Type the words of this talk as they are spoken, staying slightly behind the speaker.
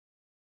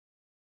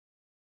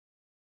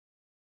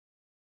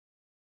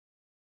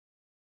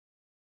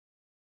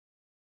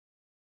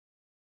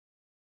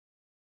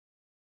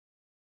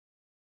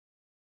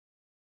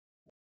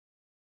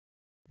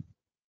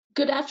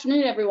Good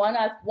afternoon, everyone.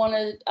 I want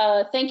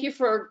to thank you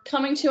for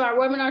coming to our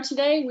webinar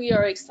today. We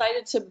are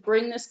excited to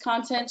bring this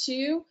content to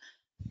you.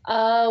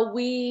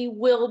 We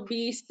will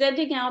be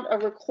sending out a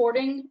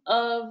recording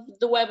of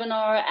the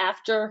webinar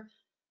after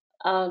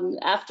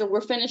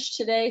we're finished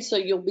today, so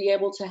you'll be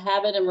able to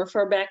have it and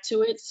refer back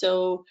to it.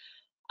 So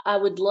I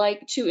would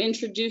like to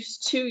introduce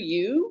to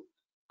you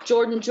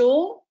Jordan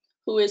Jewell,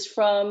 who is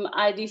from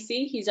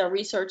IDC. He's our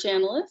research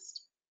analyst.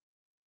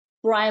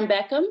 Brian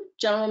Beckham,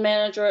 General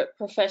Manager at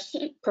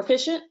Perficient,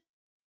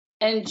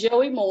 and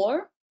Joey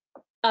Moore,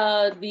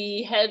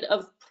 the head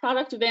of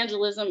product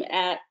evangelism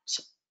at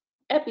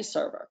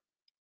Episerver.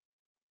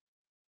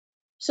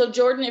 So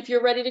Jordan, if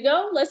you're ready to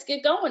go, let's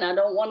get going. I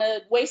don't want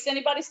to waste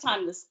anybody's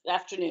time this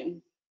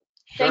afternoon.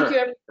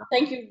 Sure.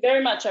 Thank you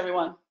very much,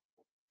 everyone.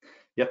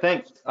 Yeah,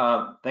 thanks.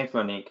 Thanks,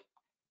 Monique.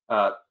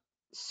 Yeah,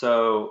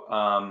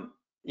 I'm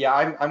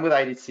with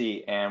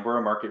IDC, and we're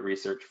a market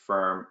research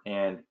firm,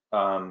 and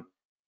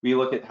we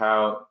look at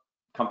how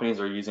companies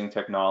are using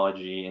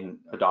technology and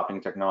adopting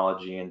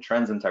technology and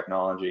trends in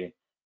technology.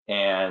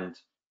 And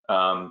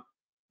what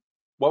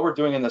we're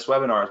doing in this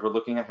webinar is we're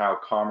looking at how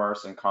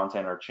commerce and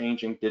content are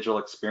changing, digital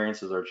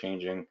experiences are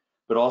changing,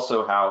 but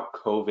also how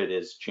COVID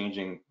is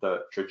changing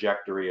the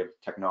trajectory of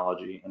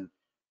technology and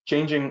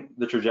changing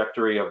the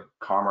trajectory of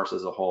commerce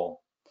as a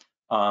whole.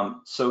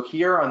 So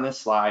here on this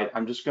slide,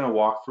 I'm just going to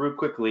walk through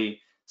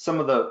quickly some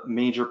of the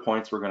major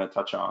points we're going to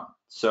touch on.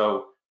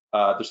 So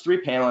there's three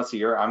panelists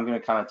here. I'm going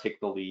to kind of take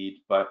the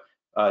lead, but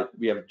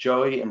we have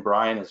Joey and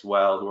Brian as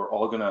well, who are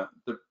all going to,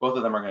 both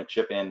of them are going to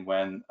chip in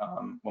when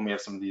we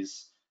have some of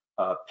these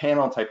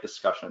panel type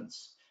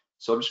discussions.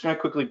 So I'm just going to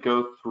quickly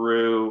go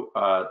through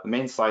the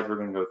main slides we're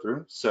going to go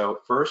through. So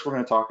first, we're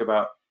going to talk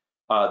about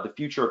the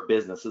future of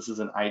business. This is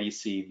an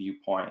IDC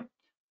viewpoint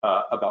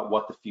about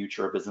what the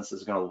future of business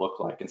is going to look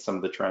like and some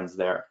of the trends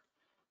there.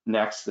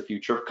 Next, the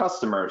future of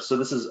customers. So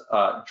this is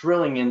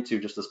drilling into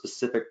just a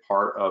specific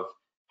part of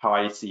how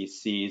IDC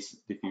sees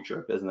the future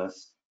of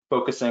business,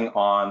 focusing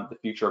on the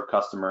future of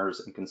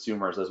customers and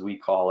consumers, as we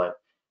call it.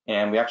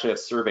 And we actually have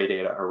survey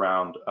data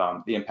around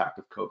the impact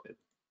of COVID.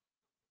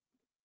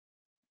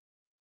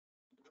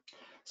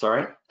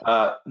 Sorry.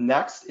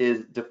 Next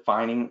is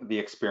defining the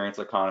experience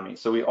economy.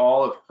 So we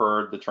all have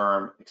heard the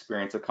term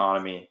experience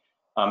economy,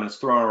 and it's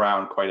thrown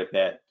around quite a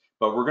bit,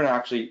 but we're going to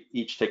actually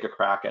each take a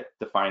crack at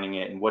defining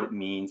it and what it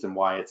means and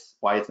why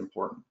it's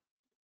important.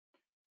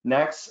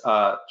 Next,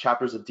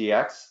 chapters of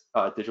DX,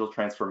 digital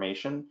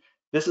transformation.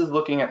 This is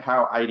looking at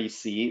how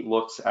IDC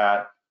looks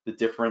at the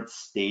different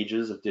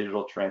stages of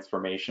digital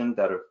transformation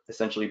that have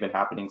essentially been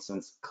happening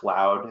since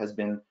cloud has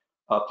been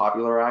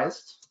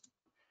popularized.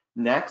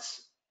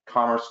 Next,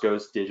 commerce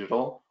goes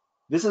digital.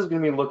 This is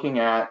going to be looking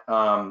at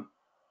if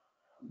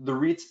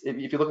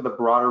you look at the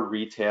broader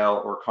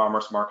retail or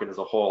commerce market as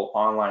a whole,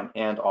 online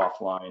and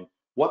offline,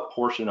 what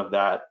portion of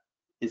that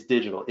is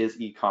digital,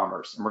 is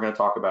e-commerce? And we're going to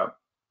talk about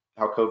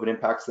how COVID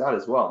impacts that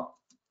as well.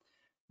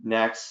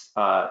 Next,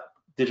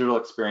 digital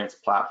experience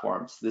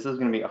platforms. This is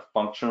going to be a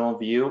functional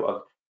view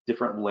of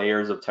different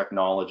layers of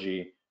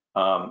technology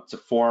to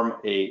form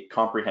a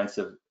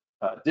comprehensive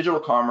digital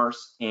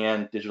commerce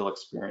and digital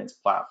experience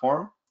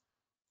platform.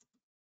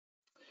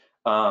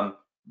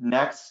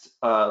 Next,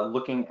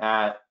 looking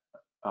at,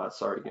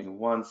 sorry, give me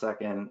 1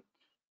 second,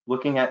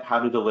 looking at how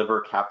to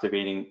deliver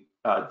captivating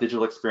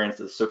digital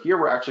experiences. So here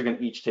we're actually going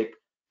to each take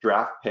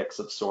draft picks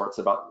of sorts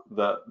about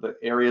the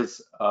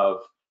areas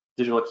of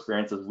digital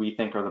experiences we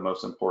think are the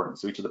most important.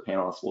 So each of the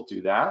panelists will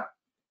do that.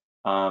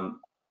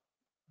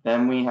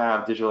 Then we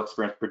have digital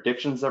experience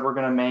predictions that we're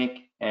going to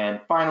make. And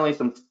finally,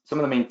 some of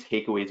the main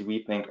takeaways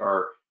we think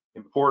are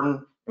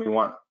important and we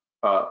want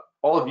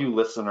all of you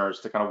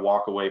listeners to kind of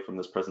walk away from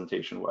this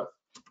presentation with.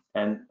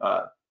 And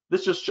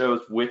this just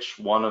shows which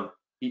one of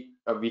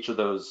each of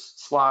those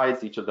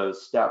slides, each of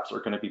those steps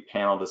are going to be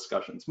panel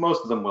discussions.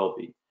 Most of them will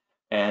be.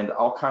 And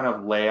I'll kind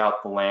of lay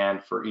out the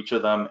land for each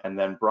of them, and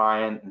then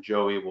Brian and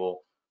Joey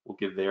will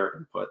give their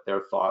input,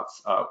 their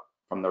thoughts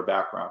from their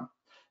background.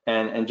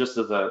 And just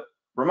as a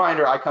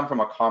reminder, I come from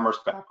a commerce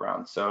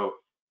background, so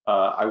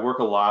I work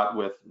a lot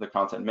with the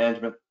content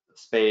management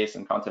space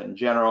and content in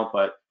general,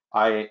 but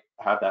I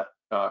have that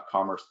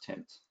commerce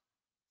tint.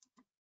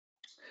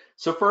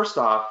 So first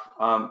off,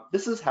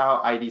 this is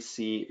how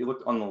IDC, if you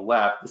look on the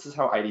left, this is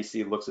how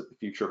IDC looks at the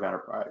future of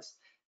enterprise.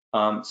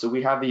 So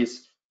we have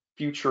these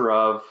future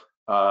of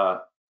kind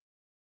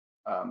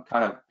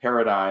of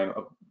paradigm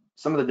of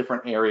some of the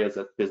different areas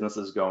that business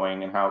is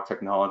going and how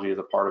technology is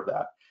a part of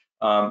that.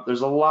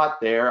 There's a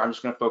lot there. I'm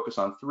just going to focus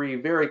on three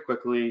very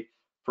quickly.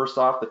 First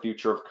off, the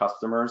future of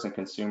customers and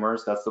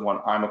consumers. That's the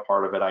one I'm a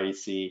part of at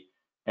IDC,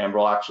 and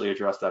we'll actually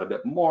address that a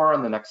bit more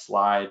on the next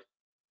slide.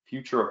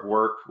 Future of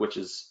work, which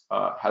has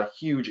had a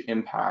huge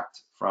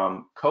impact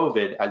from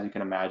COVID, as you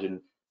can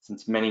imagine,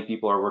 since many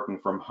people are working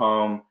from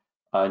home.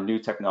 New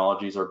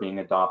technologies are being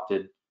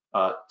adopted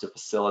to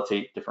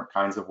facilitate different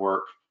kinds of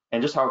work,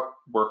 and just how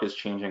work is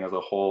changing as a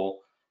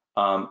whole.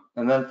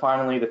 And then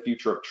finally, the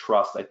future of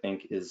trust, I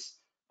think, is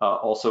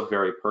also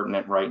very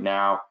pertinent right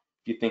now.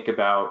 If you think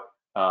about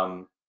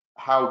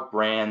how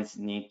brands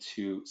need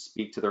to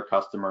speak to their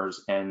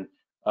customers, and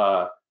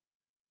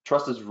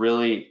trust is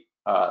really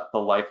the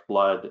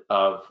lifeblood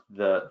of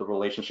the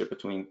relationship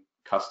between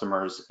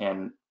customers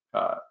and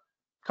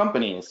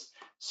companies.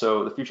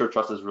 So the future of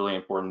trust is really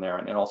important there,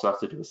 and it also has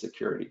to do with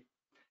security.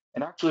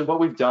 And actually what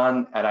we've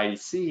done at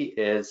IDC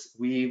is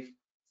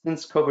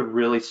since COVID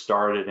really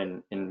started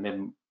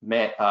in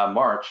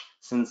mid-March,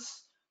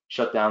 since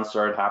shutdowns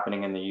started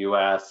happening in the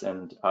US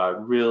and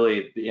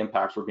really the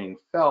impacts were being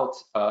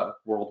felt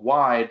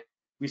worldwide,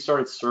 we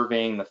started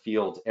surveying the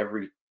field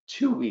every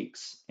 2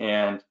 weeks.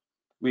 And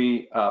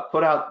we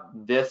put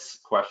out this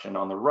question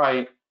on the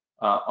right.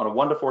 On a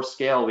 1 to 4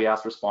 scale, we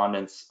asked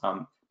respondents,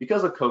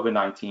 because of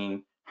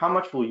COVID-19, how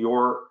much will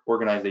your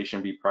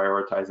organization be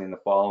prioritizing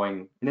the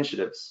following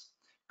initiatives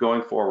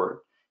going forward?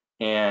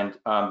 And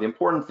the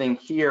important thing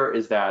here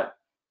is that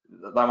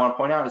I want to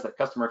point out is that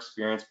customer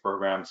experience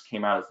programs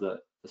came out as the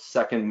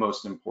second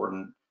most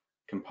important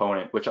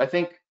component, which I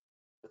think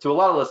to a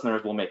lot of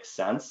listeners will make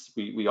sense.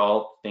 We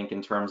all think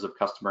in terms of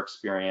customer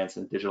experience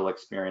and digital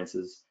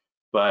experiences,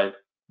 but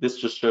this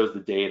just shows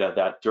the data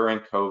that during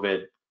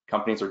COVID,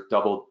 companies are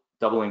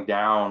doubling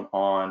down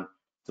on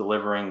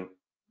delivering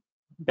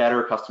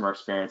better customer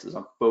experiences,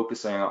 on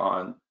focusing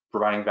on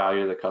providing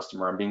value to the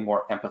customer and being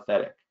more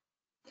empathetic.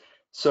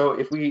 So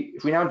if we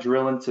now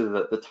drill into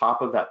the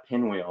top of that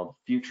pinwheel,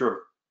 the future of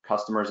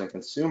customers and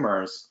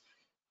consumers,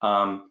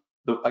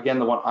 again,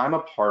 the one I'm a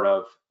part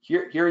of,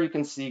 here you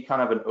can see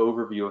kind of an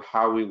overview of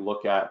how we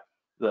look at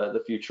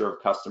the future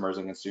of customers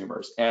and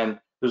consumers. And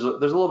there's a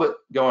little bit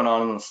going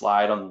on the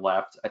slide on the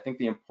left. I think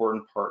the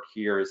important part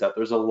here is that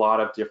there's a lot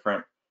of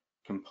different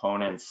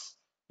components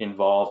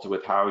involved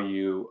with how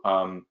you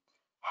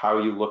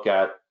look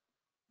at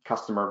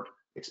customer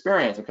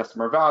experience and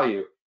customer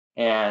value.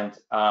 And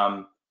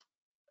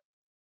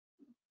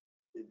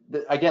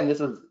again, this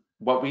is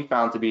what we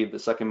found to be the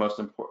second most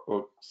important.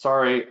 Oh,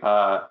 sorry,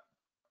 I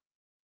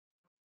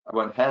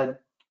went ahead.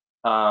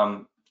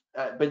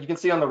 But you can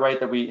see on the right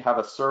that we have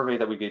a survey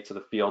that we gave to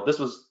the field.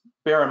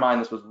 Bear in mind,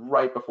 this was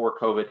right before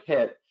COVID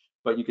hit,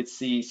 but you could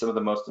see some of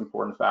the most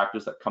important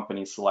factors that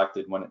companies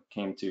selected when it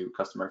came to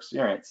customer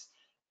experience.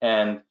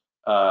 And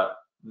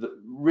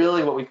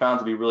really what we found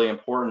to be really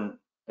important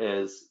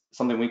is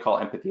something we call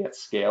empathy at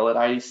scale at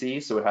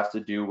IDC. So it has to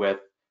do with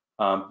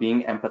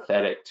being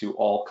empathetic to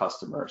all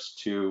customers,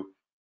 to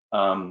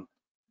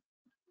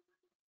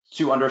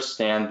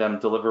understand them,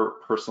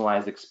 deliver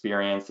personalized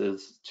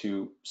experiences,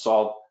 to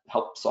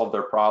help solve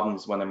their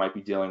problems when they might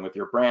be dealing with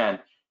your brand.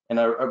 And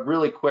a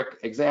really quick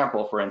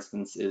example, for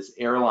instance, is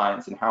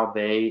airlines and how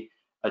they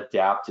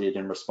adapted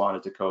and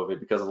responded to COVID,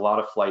 because a lot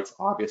of flights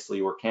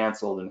obviously were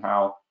canceled, and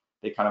how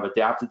they kind of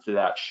adapted to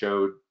that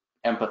showed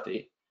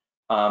empathy.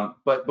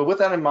 But with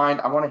that in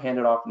mind, I want to hand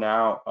it off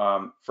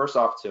now, first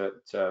off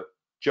to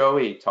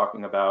Joey,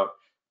 talking about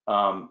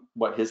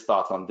what his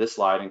thoughts on this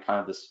slide and kind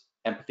of this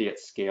empathy at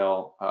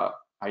scale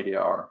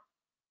idea are.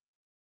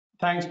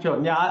 Thanks,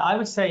 Jordan. Yeah, I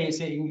would say it's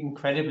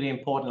incredibly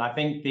important. I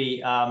think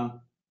the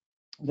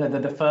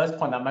first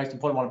point, that most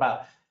important one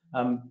about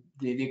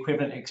the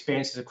equivalent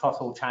experiences across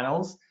all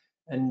channels,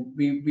 and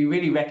we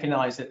really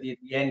recognize that the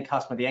end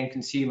customer, the end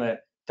consumer,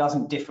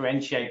 doesn't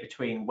differentiate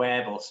between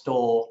web or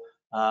store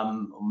or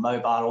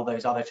mobile, all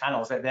those other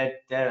channels.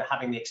 They're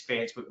having the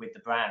experience with the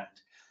brand.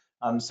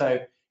 So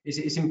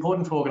it's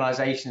important for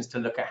organizations to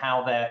look at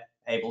how they're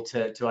able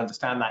to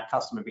understand that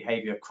customer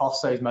behavior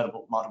across those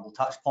multiple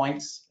touch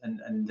points,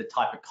 and the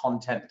type of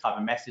content, the type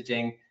of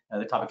messaging,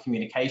 the type of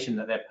communication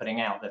that they're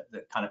putting out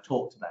that kind of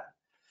talk to that.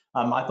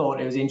 I thought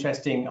it was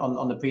interesting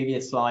on the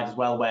previous slide as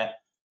well, where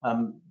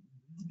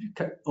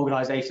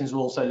organizations are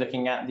also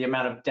looking at the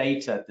amount of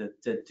data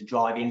to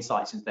drive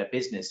insights into their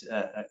business.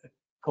 A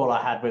call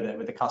I had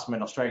with a customer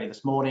in Australia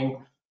this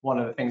morning, one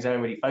of the things they're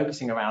really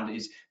focusing around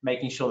is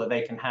making sure that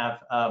they can have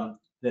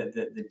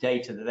the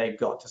data that they've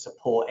got to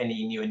support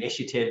any new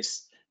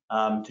initiatives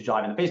to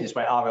drive in the business,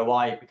 where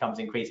ROI becomes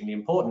increasingly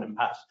important, and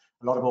perhaps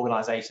a lot of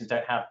organizations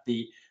don't have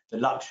the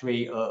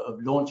luxury of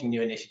launching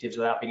new initiatives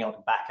without being able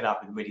to back it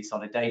up with really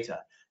solid data.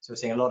 So we're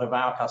seeing a lot of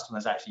our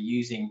customers actually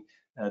using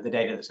the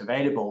data that's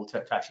available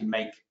to actually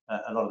make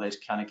a lot of those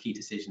kind of key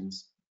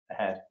decisions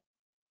ahead.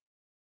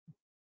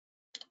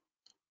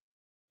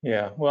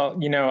 Yeah, well,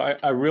 you know,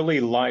 I really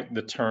like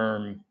the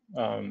term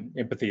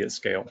empathy at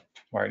scale,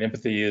 right?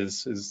 Empathy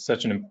is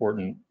such an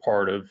important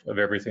part of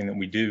everything that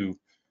we do,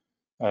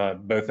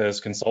 both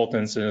as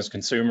consultants and as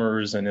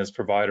consumers and as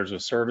providers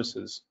of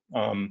services.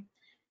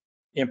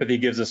 Empathy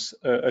gives us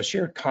a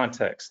shared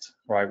context,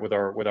 right, with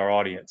our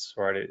audience,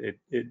 right?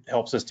 It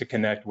helps us to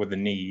connect with the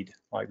need,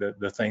 like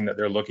the thing that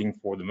they're looking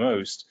for the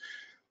most.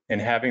 And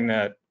having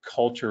that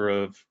culture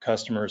of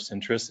customer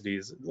centricity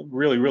is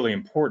really, really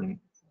important.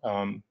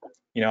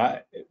 You know,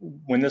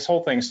 when this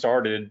whole thing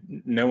started,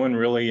 no one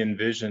really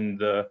envisioned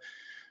the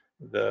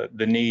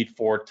need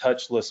for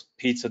touchless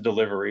pizza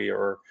delivery,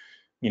 or,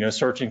 you know,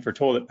 searching for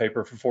toilet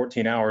paper for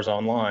 14 hours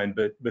online.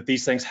 But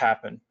these things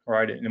happen,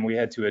 right? And we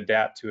had to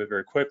adapt to it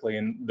very quickly.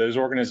 And those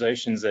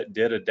organizations that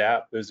did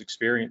adapt those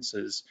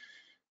experiences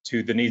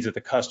to the needs of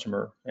the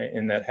customer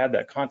and that had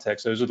that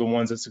context, those are the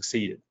ones that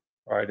succeeded,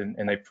 right?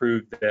 And they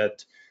proved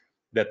that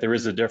there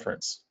is a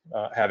difference.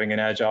 Having an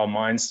agile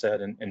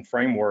mindset and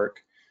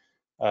framework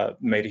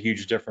made a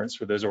huge difference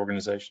for those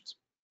organizations.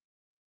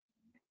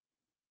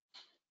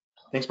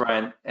 Thanks,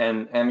 Brian.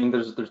 And I mean,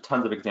 there's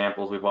tons of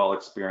examples. We've all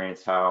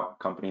experienced how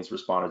companies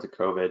responded to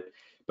COVID,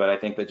 but I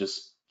think that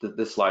just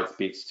this slide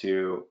speaks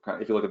to,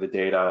 if you look at the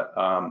data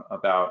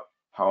about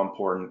how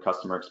important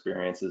customer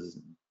experiences,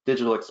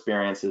 digital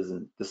experiences,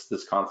 and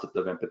this concept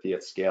of empathy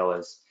at scale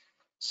is.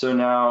 So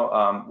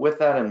now, with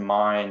that in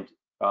mind,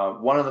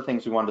 one of the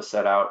things we wanted to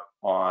set out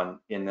on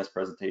in this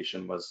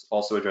presentation was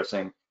also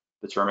addressing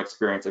the term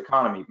experience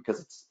economy,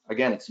 because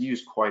it's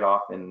used quite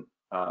often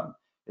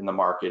in the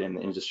market, in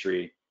the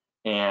industry,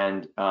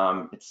 and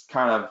it's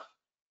kind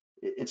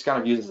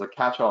of used as a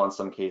catch-all in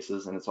some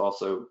cases, and it's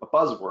also a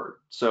buzzword.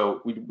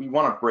 So we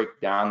want to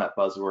break down that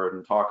buzzword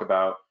and talk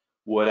about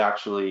what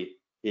actually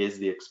is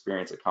the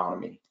experience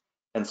economy.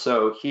 And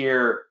so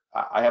here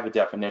I have a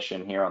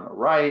definition here on the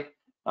right.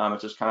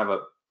 It's just kind of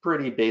a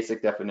pretty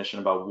basic definition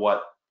about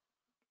what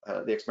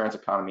the experience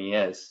economy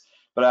is.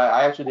 But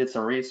I actually did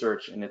some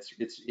research, and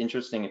it's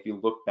interesting if you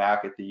look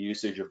back at the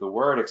usage of the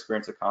word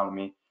experience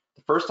economy.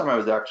 The first time it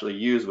was actually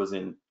used was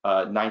in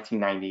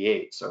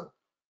 1998. So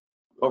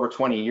over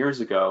 20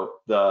 years ago,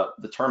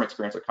 the term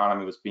experience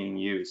economy was being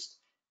used.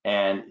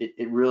 And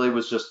it really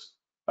was just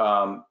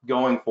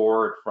going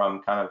forward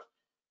from kind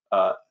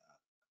of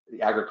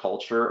the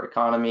agriculture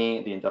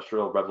economy, the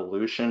industrial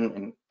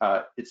revolution,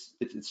 and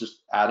it's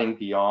just adding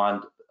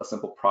beyond a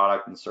simple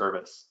product and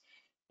service.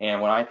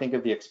 And when I think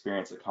of the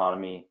experience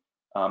economy,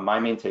 my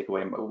main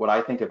takeaway, what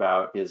I think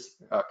about is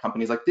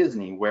companies like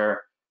Disney,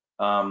 where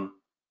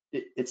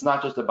it's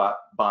not just about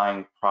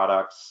buying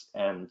products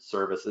and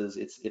services,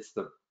 it's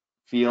the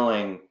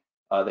feeling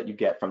that you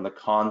get from the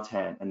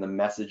content and the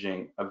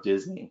messaging of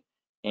Disney.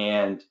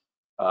 And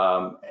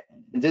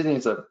Disney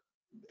it's a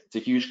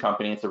huge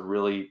company, it's a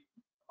really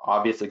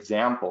obvious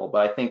example,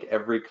 but I think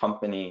every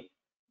company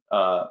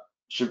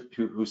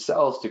who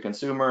sells to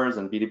consumers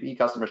and B2B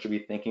customers should be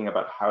thinking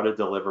about how to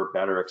deliver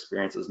better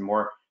experiences,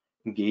 more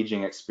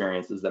engaging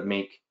experiences that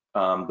make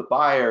the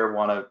buyer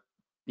want to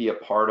be a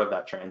part of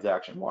that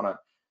transaction, want to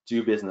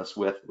do business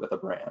with a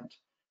brand.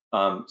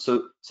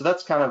 So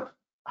that's kind of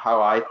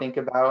how I think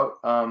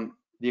about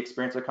the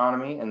experience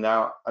economy. And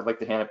now I'd like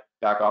to hand it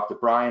back off to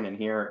Brian and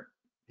hear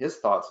his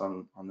thoughts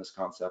on this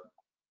concept.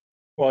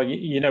 Well,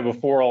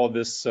 before all of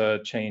this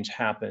change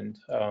happened,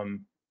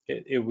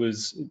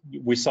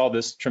 we saw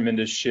this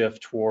tremendous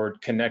shift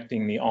toward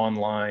connecting the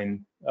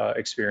online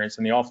experience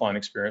and the offline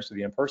experience to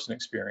the in-person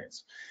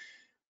experience.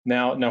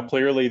 Now,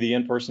 clearly the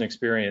in-person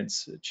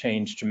experience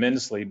changed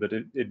tremendously, but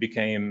it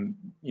became,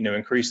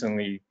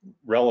 increasingly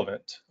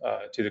relevant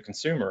to the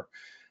consumer.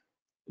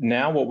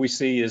 Now what we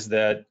see is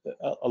that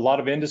a lot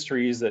of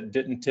industries that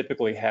didn't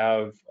typically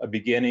have a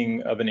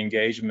beginning of an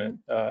engagement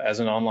as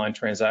an online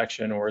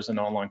transaction or as an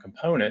online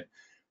component,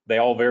 they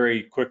all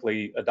very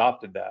quickly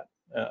adopted that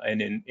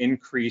and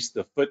increased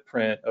the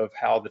footprint of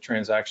how the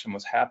transaction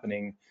was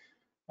happening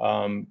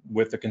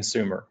with the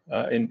consumer.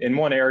 In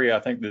one area I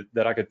think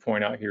that I could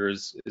point out here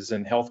is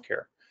in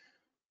healthcare.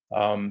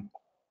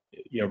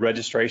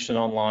 Registration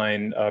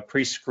online,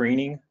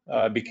 pre-screening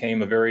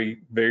became a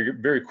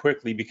very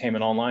quickly became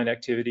an online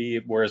activity,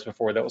 whereas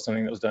before that was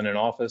something that was done in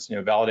office.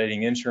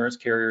 Validating insurance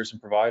carriers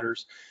and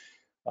providers.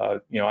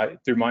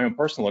 Through my own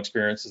personal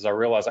experiences, I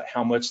realized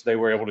how much they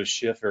were able to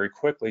shift very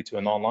quickly to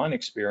an online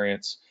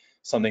experience,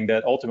 something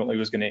that ultimately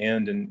was going to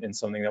end in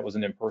something that was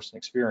an in-person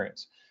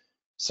experience.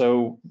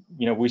 So,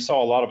 we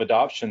saw a lot of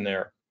adoption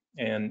there,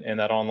 and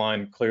that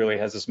online clearly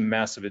has this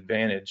massive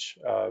advantage,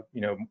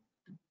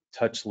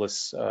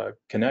 touchless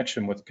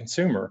connection with the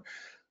consumer,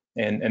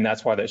 and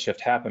that's why that shift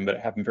happened, but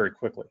it happened very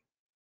quickly.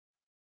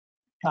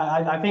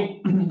 I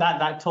think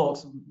that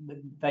talks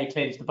very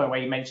clearly to the point where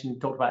you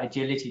talked about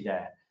agility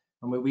there,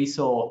 and where we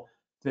saw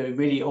the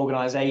really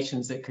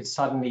organizations that could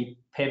suddenly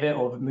pivot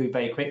or move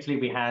very quickly.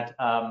 We had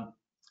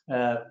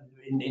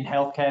in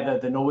healthcare,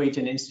 the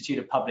Norwegian Institute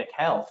of Public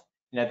Health,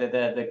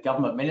 the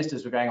government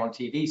ministers were going on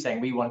TV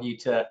saying, we want you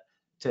to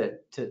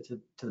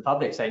the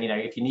public, saying,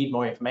 if you need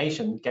more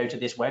information, go to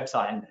this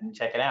website and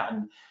check it out.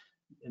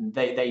 And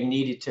they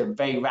needed to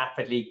very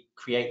rapidly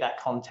create that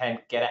content,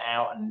 get it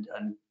out, and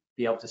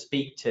be able to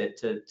speak to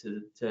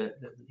the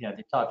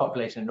entire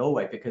population in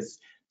Norway, because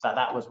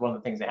that was one of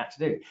the things they had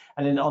to do.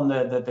 And then on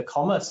the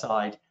commerce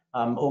side,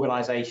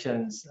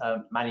 organizations,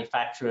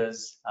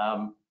 manufacturers,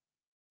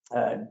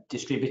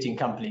 distributing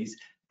companies,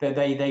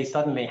 they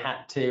suddenly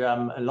had to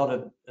a lot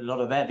of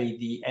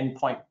the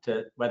endpoint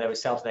to where they would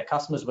sell to their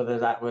customers, whether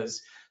that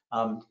was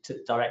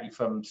directly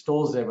from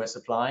stores they were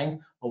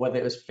supplying, or whether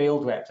it was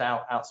field reps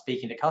out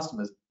speaking to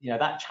customers.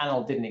 That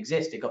channel didn't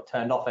exist; it got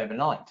turned off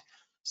overnight.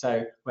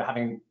 So we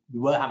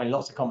were having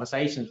lots of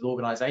conversations with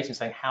organizations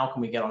saying, how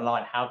can we get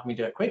online? How can we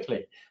do it quickly?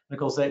 And of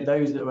course,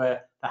 those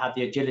that had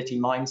the agility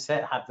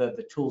mindset, had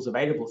the tools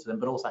available to them,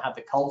 but also had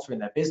the culture in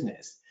their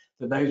business.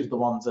 So those are the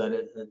ones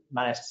that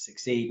managed to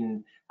succeed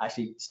and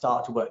actually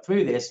start to work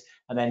through this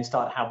and then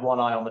start to have one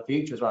eye on the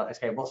future as well.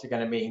 Okay, what's it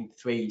going to mean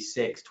 3,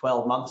 6,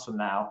 12 months from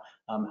now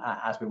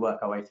as we work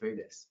our way through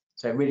this?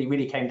 So it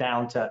really came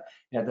down to,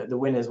 the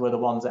winners were the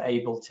ones that are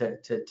able to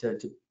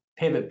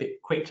pivot a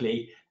bit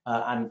quickly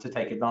and to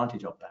take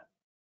advantage of that.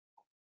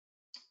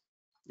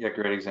 Yeah,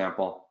 great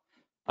example.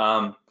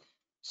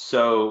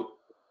 So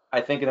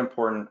I think an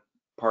important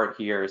part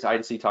here is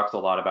IDC talks a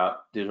lot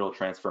about digital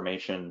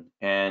transformation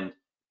and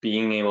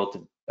being able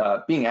to,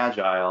 being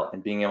agile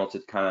and being able to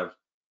kind of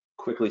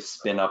quickly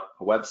spin up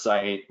a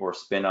website or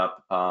spin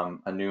up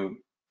a new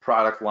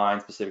product line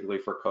specifically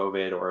for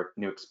COVID, or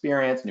new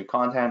experience, new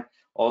content,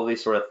 all of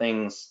these sort of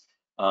things.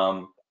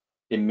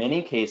 In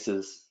many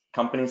cases,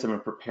 companies have been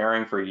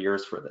preparing for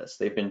years for this.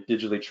 They've been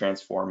digitally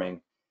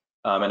transforming.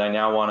 And I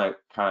now want to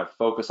kind of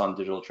focus on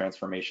digital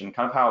transformation,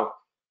 kind of how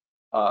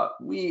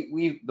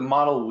the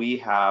model we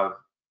have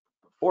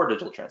for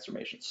digital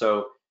transformation.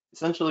 So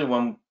essentially,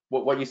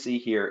 what you see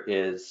here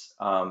is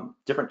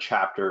different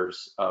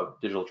chapters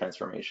of digital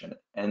transformation,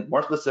 and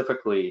more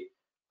specifically,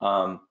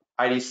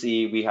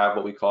 IDC, we have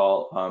what we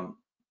call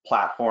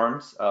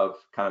platforms of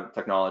kind of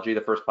technology.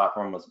 The first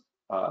platform was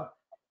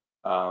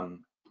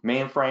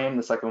mainframe,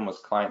 the second one was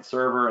client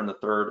server, and the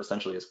third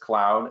essentially is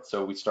cloud.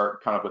 So we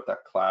start kind of with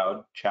that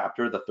cloud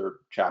chapter, the third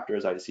chapter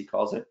as IDC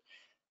calls it.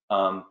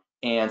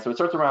 And so it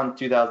starts around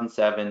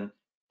 2007.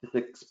 This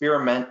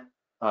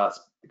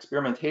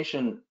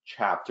experimentation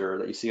chapter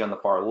that you see on the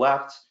far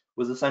left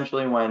was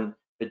essentially when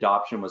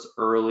adoption was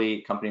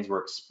early, companies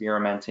were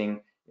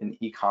experimenting in the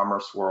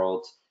e-commerce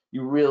world.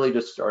 You really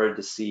just started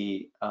to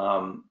see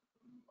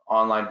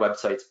online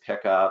websites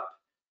pick up.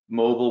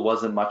 Mobile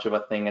wasn't much of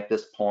a thing at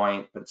this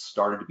point, but it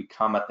started to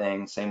become a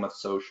thing, same with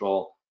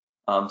social.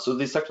 So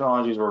these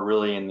technologies were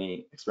really in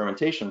the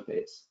experimentation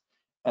phase.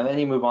 And then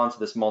you move on to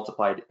this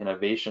multiplied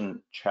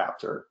innovation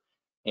chapter.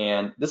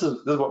 And this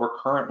is what we're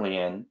currently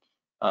in.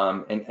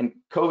 And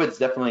COVID's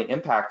definitely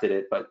impacted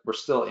it, but we're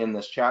still in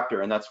this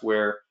chapter, and that's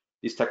where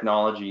these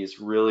technologies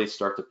really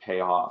start to pay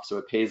off. So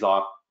it pays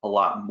off a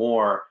lot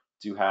more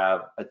to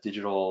have a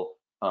digital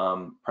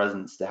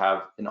presence, to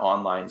have an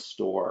online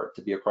store,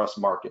 to be across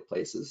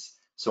marketplaces,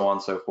 so on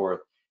and so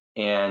forth.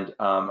 And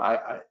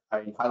I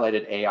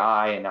highlighted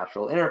AI and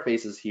natural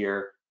interfaces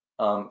here,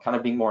 kind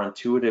of being more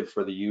intuitive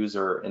for the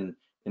user. And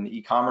in the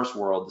e-commerce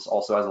world, this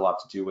also has a lot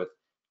to do with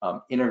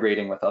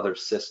integrating with other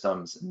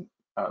systems and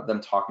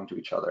them talking to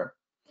each other.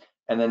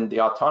 And then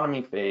the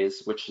autonomy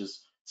phase, which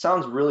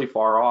sounds really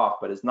far off,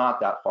 but is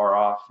not that far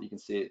off. You can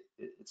see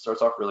it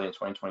starts off really in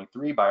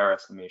 2023 by our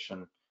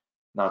estimation.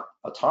 Now,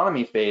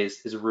 autonomy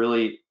phase is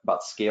really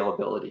about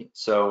scalability.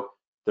 So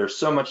there's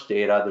so much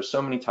data, there's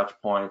so many touch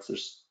points,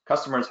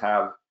 customers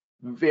have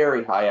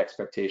very high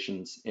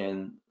expectations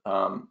in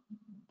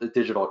the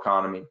digital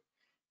economy.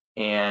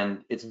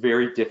 And it's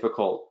very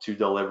difficult to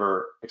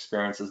deliver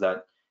experiences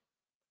that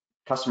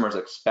customers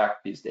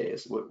expect these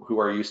days, who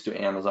are used to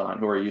Amazon,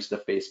 who are used to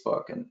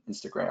Facebook and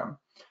Instagram.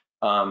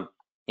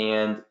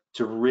 And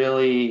to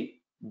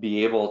really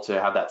be able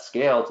to have that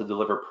scale to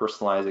deliver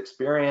personalized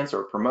experience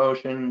or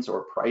promotions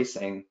or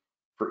pricing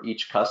for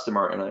each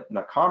customer in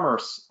a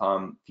commerce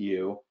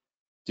view,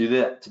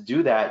 to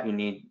do that, you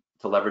need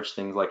to leverage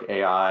things like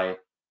AI.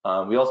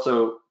 We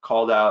also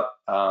called out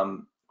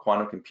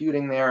quantum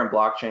computing there and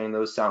blockchain.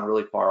 Those sound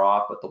really far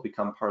off, but they'll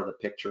become part of the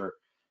picture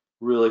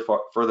really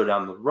further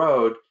down the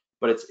road.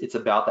 But it's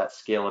about that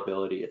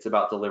scalability. It's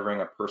about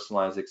delivering a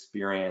personalized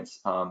experience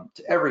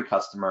to every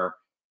customer,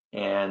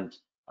 and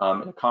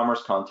in a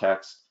commerce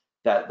context,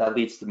 that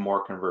leads to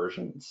more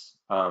conversions.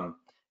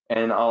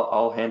 And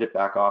I'll hand it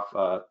back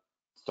off.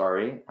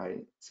 Sorry, I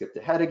skipped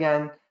ahead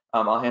again.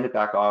 I'll hand it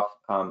back off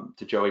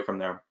to Joey from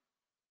there.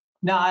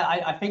 No,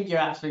 I think you're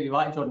absolutely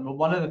right, Jordan. But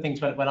one of the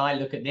things when I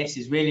look at this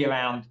is really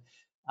around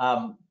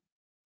a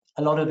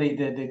lot of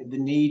the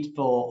need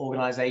for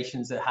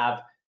organizations that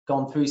have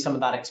gone through some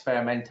of that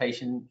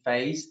experimentation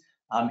phase.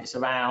 It's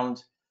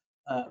around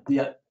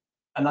an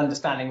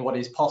understanding what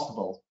is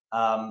possible,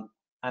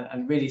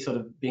 and really sort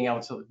of being able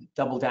to sort of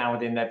double down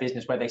within their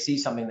business where they see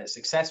something that's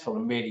successful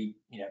and really,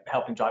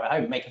 helping drive it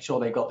home, making sure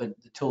they've got the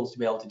tools to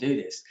be able to do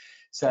this.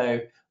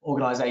 So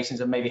organizations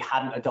that maybe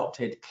hadn't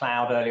adopted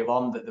cloud earlier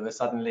on, that they were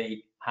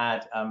suddenly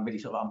had really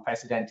sort of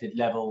unprecedented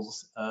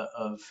levels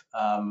of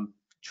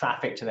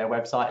traffic to their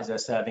website as they're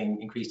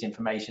serving increased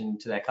information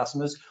to their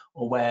customers,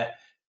 or where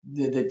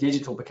the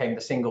digital became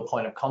the single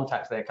point of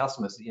contact to their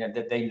customers.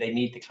 They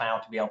need the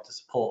cloud to be able to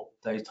support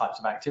those types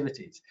of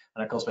activities.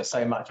 And of course, where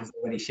so much is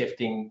already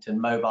shifting to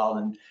mobile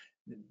and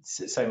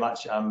so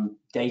much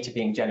data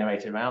being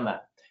generated around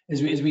that.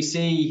 As we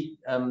see,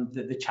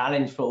 the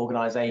challenge for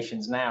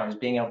organizations now is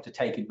being able to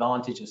take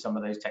advantage of some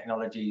of those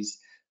technologies,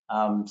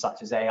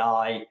 such as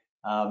AI,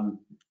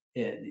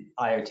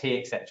 IoT,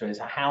 etc., is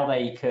how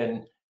they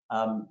can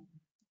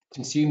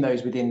consume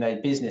those within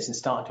their business and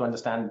start to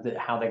understand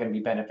how they're going to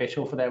be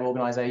beneficial for their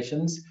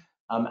organizations.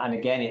 And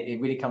again, it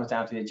really comes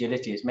down to the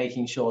agility. It's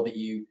making sure that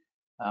you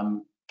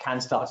can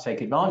start to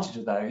take advantage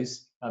of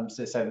those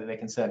so that they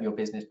can serve your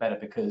business better,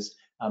 because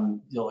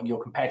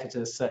your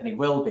competitors certainly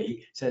will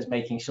be. So it's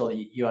making sure that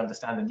you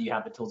understand that you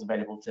have the tools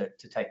available to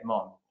take them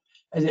on.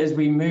 As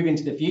we move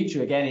into the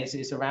future, again,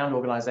 it's around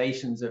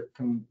organizations that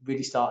can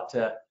really start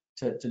to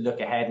look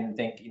ahead and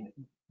think,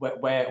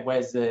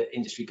 where's the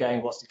industry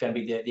going? What's going to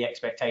be the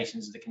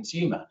expectations of the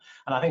consumer?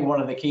 And I think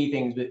one of the key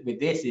things with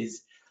this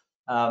is,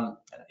 I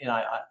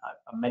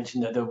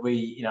mentioned that I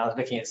was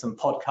looking at some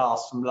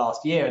podcasts from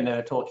last year, and they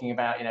were talking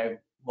about,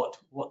 what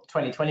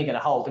 2020 going to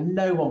hold, and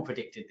no one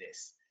predicted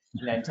this.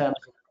 In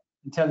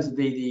terms of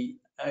the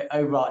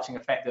overarching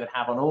effect that it would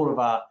have on all of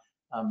our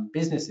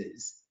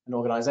businesses and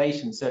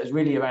organizations. So it's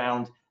really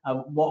around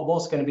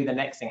what's going to be the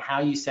next thing. How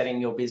are you setting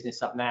your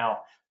business up now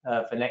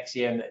for next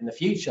year and in the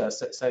future,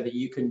 so that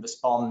you can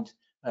respond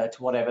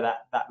to whatever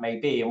that may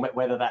be, and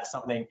whether that's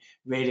something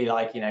really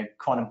like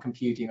quantum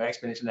computing or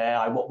exponential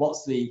AI.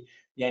 What's the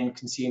end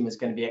consumer's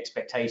going to be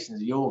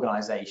expectations of your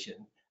organization,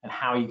 and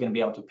how are you going to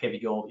be able to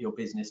pivot your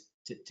business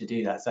to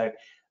do that? So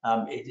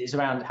it's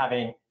around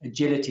having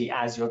agility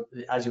as your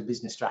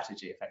business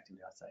strategy,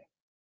 effectively, I'd say.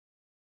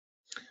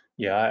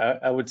 Yeah,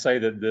 I would say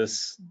that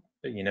this,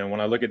 when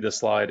I look at this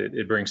slide,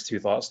 it brings two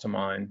thoughts to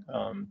mind.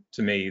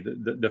 To me,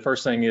 the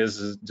first thing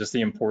is just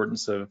the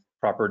importance of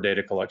proper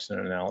data collection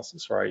and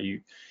analysis, right?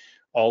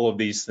 All of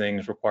these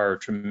things require a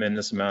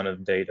tremendous amount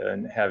of data,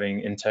 and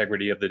having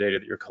integrity of the data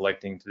that you're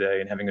collecting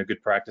today, and having a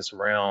good practice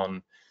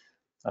around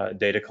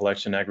data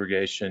collection,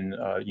 aggregation,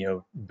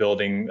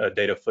 building a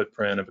data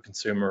footprint of a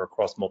consumer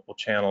across multiple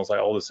channels.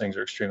 All those things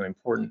are extremely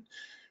important.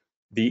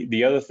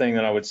 The other thing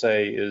that I would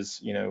say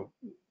is,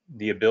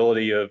 the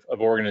ability of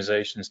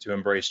organizations to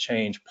embrace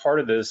change.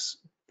 Part of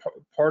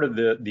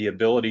the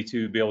ability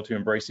to be able to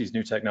embrace these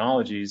new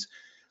technologies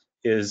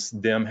is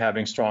them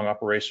having strong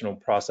operational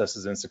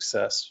processes and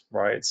success,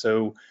 right?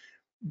 So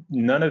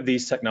none of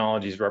these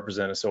technologies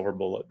represent a silver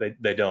bullet.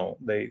 They don't.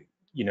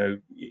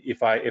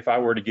 If I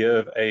were to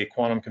give a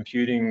quantum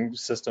computing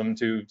system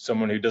to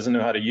someone who doesn't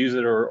know how to use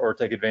it, or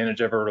take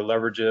advantage of it, or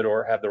leverage it,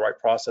 or have the right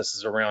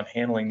processes around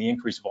handling the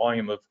increased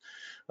volume of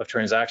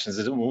transactions,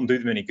 it won't do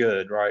them any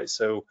good, right?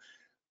 So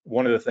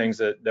one of the things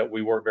that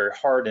we work very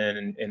hard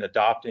in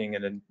adopting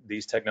and in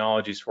these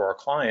technologies for our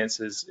clients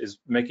is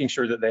making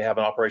sure that they have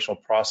an operational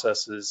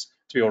processes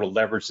to be able to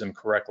leverage them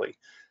correctly.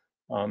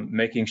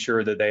 Making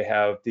sure that they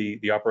have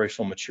the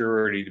operational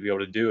maturity to be able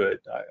to do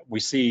it. We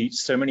see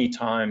so many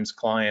times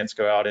clients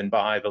go out and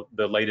buy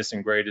the latest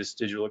and greatest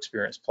digital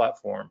experience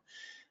platform,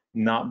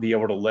 not be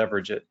able to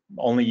leverage it,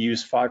 only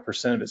use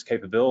 5% of its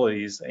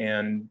capabilities,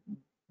 and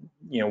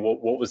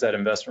what was that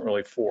investment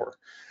really for?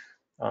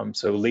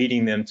 So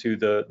leading them to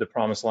the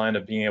promised land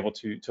of being able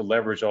to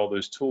leverage all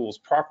those tools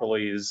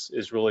properly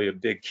is really a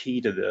big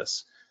key to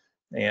this.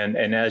 And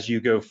as you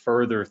go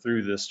further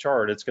through this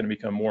chart, it's going to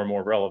become more and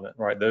more relevant,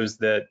 right? Those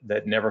that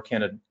never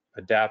can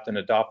adapt and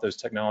adopt those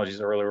technologies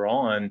earlier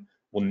on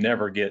will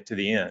never get to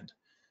the end.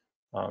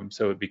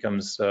 So it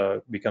becomes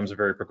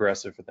very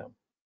progressive for them.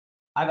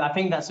 I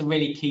think that's a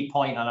really key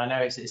point, and I know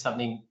it's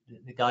something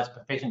the guys at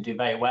Perficient do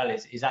very well,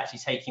 is actually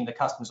taking the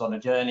customers on a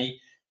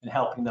journey and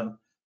helping them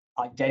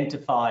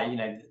identify,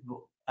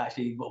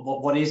 actually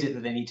what is it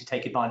that they need to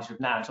take advantage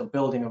of now, and sort of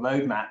building a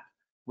roadmap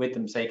with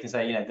them, so you can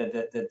say,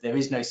 that there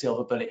is no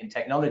silver bullet in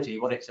technology.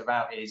 What it's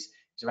about is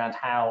around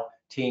how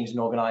teams and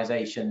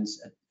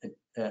organizations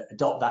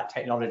adopt that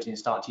technology and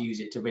start to use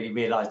it to really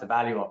realize the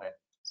value of it.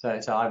 So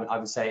I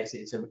would say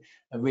it's a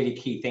really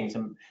key thing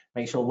to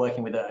make sure,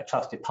 working with a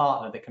trusted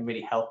partner that can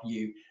really help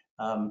you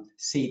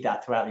seed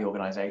that throughout the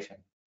organization.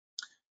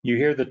 You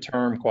hear the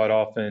term quite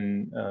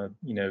often,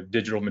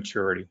 digital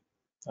maturity.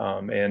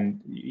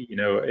 And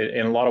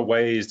in a lot of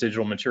ways,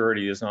 digital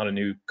maturity is not a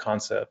new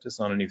concept. It's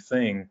not a new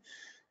thing.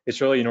 It's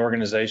really an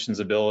organization's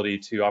ability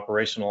to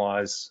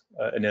operationalize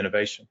an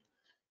innovation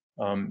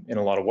in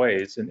a lot of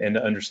ways, and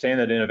to understand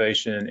that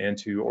innovation, and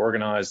to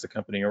organize the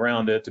company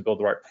around it, to build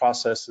the right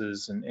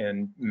processes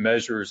and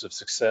measures of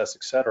success,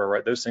 et cetera,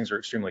 right? Those things are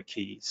extremely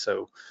key.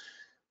 So,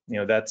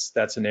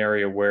 that's an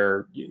area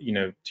where,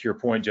 to your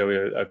point, Joey,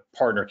 a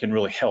partner can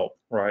really help,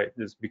 right?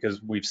 It's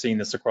because we've seen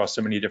this across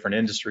so many different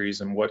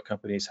industries, and what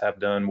companies have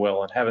done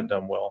well and haven't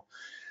done well,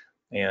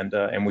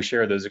 and we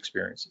share those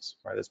experiences,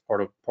 right? That's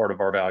part of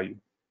our value.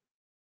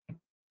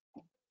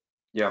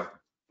 Yeah,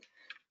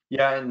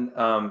 and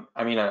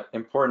an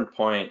important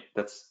point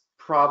that's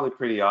probably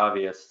pretty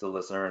obvious to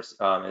listeners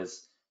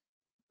is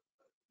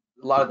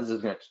a lot of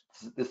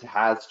this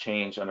has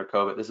changed under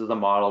COVID. This is a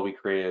model we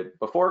created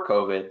before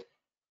COVID,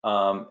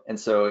 and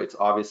so it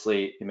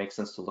makes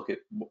sense to look at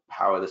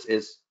how this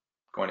is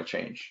going to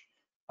change.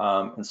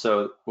 And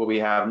so what we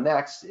have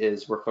next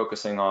is we're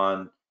focusing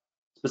on,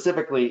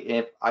 specifically,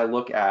 if I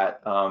look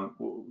at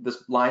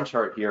this line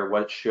chart here,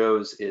 what it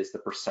shows is the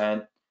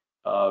percent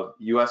of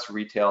US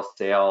retail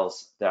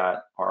sales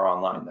that are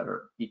online, that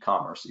are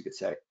e-commerce, you could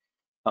say.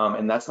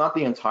 And that's not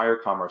the entire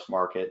commerce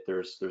market.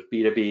 There's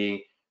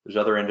B2B, there's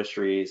other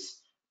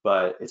industries,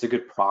 but it's a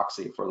good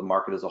proxy for the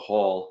market as a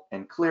whole.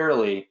 And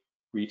clearly,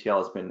 retail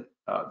has been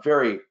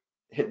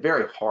hit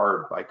very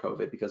hard by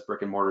COVID, because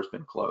brick and mortar has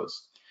been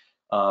closed.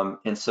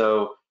 And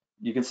so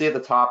you can see at the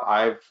top,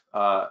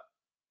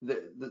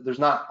 there's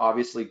not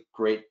obviously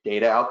great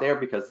data out there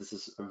because this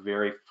is a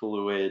very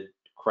fluid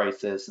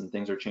crisis and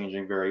things are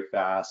changing very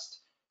fast.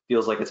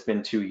 Feels like it's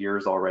been 2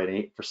 years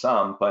already for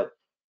some, but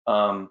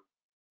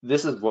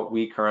this is what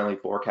we currently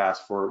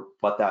forecast for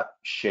what that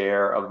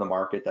share of the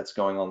market that's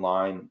going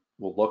online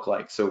will look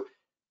like. So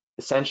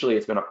essentially,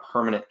 it's been a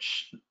permanent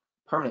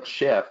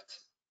shift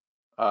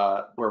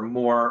where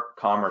more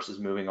commerce is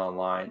moving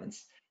online,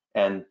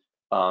 and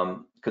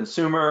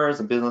consumers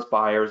and business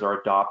buyers are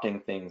adopting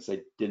things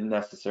they didn't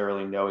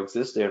necessarily know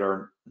existed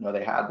or know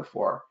they had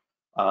before.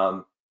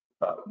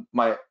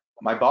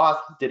 My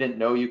boss didn't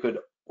know you could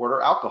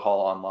order alcohol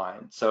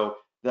online, so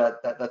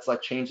that's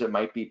like change that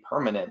might be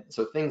permanent.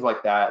 So things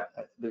like that,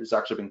 there's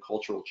actually been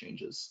cultural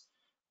changes.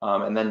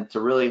 And then to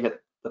really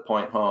hit the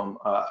point home,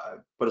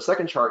 put a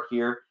second chart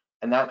here,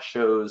 and that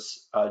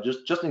shows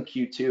just in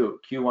Q1 to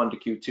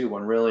Q2,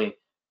 when really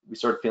we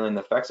started feeling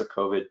the effects of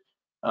COVID,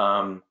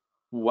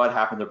 what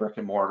happened to brick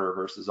and mortar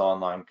versus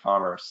online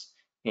commerce.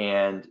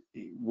 And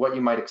what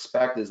you might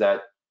expect is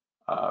that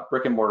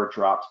brick and mortar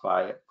dropped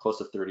by close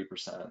to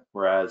 30%,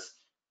 whereas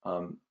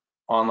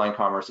online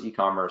commerce,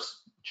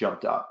 e-commerce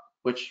jumped up,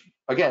 which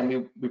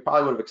again, we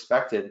probably would have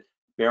expected.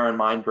 Bear in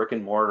mind, brick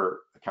and mortar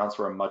accounts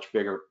for a much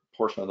bigger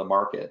portion of the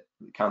market.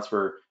 It accounts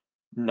for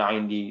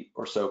 90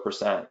 or so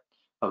 %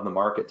 of the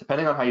market,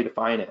 depending on how you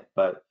define it.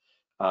 But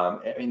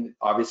I mean,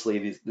 obviously,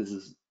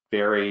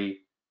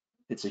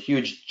 it's a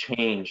huge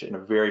change in a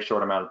very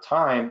short amount of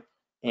time.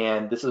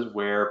 And this is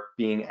where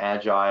being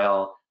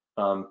agile,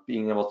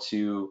 being able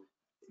to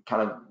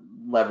kind of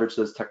leverage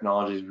those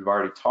technologies we've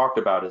already talked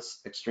about is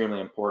extremely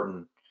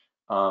important.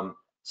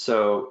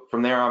 So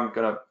from there, I'm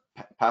going to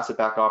pass it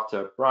back off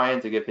to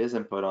Brian to give his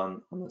input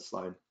on this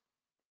slide.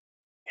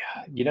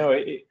 Yeah, you know,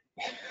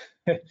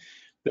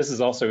 this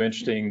is also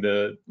interesting.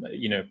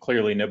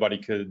 Clearly nobody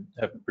could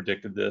have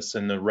predicted this,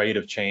 and the rate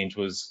of change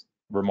was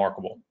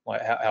remarkable.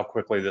 Like how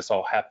quickly this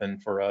all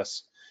happened for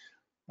us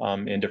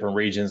in different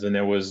regions, and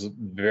there was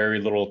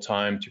very little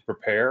time to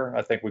prepare.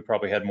 I think we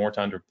probably had more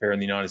time to prepare in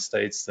the United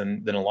States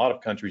than a lot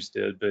of countries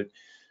did,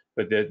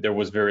 but there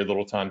was very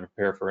little time to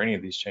prepare for any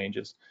of these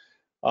changes.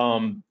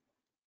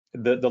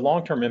 The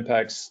long-term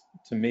impacts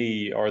to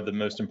me are the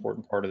most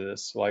important part of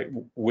this. Like,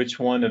 which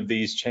one of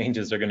these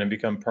changes are going to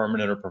become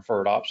permanent or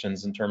preferred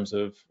options in terms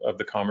of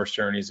the commerce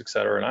journeys, et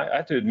cetera. And I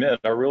have to admit,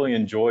 I really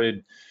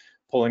enjoyed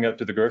pulling up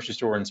to the grocery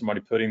store and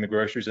somebody putting the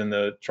groceries in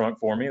the trunk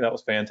for me. That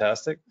was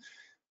fantastic.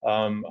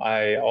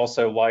 I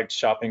also liked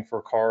shopping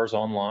for cars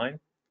online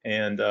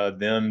and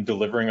them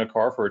delivering a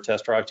car for a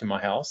test drive to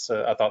my house.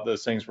 I thought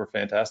those things were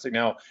fantastic.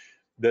 Now,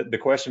 the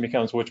question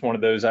becomes which one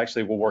of those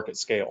actually will work at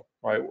scale,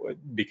 right?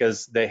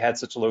 Because they had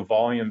such low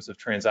volumes of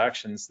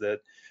transactions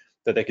that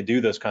they could do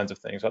those kinds of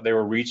things. They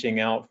were reaching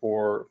out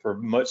for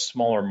much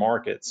smaller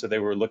markets, so they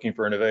were looking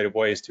for innovative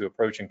ways to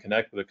approach and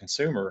connect with the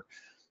consumer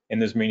in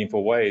those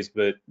meaningful ways.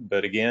 But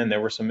again,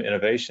 there were some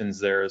innovations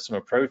there, some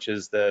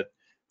approaches that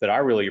I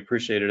really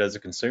appreciated as a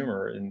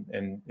consumer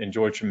and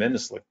enjoyed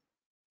tremendously.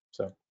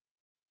 So.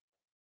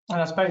 And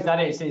I suppose that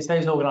it's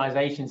those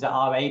organizations that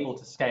are able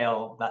to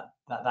scale that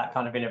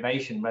kind of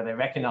innovation, where they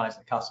recognize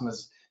that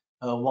customers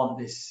want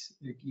this,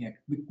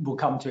 will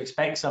come to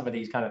expect some of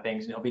these kind of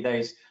things, and it'll be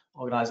those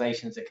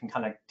organizations that can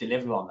kind of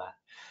deliver on that.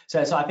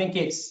 So I think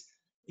it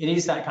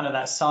is that kind of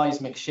that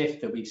seismic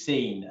shift that we've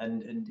seen,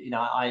 and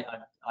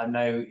I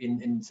know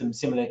in some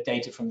similar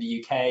data from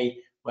the UK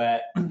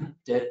where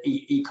the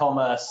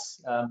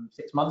e-commerce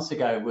 6 months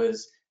ago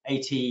was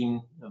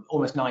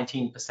almost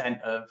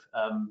 19% of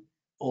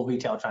all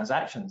retail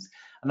transactions,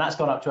 and that's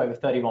gone up to over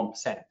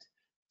 31%.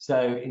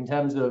 So in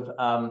terms of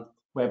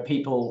where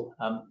people,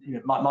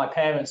 my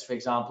parents, for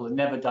example, have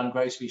never done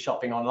grocery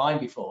shopping online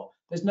before.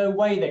 There's no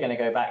way they're going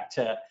to go back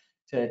to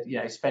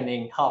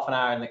spending half an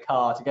hour in the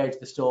car to go to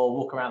the store,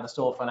 walk around the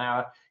store for an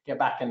hour, get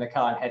back in the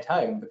car and head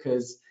home,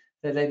 because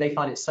they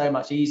find it so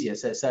much easier.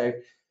 So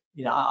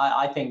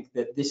I think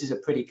that this is a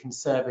pretty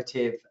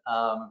conservative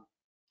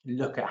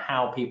look at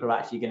how people are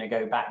actually going to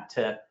go back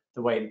to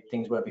the way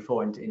things were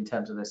before in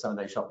terms of some of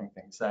those shopping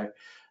things. So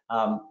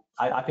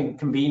I think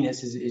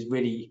convenience is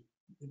really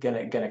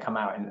going to come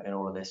out in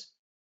all of this.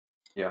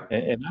 Yeah.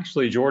 And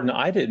actually, Jordan,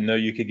 I didn't know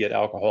you could get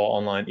alcohol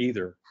online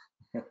either.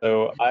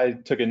 So I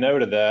took a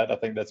note of that. I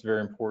think that's a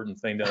very important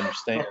thing to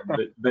understand.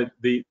 But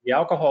the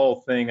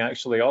alcohol thing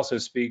actually also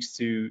speaks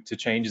to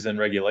changes in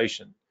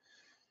regulation,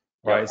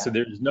 right? Yeah. So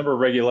there's a number of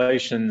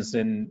regulations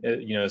in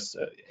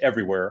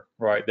everywhere,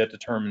 right, that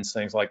determines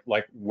things like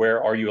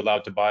where are you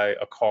allowed to buy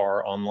a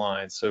car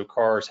online. So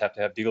cars have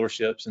to have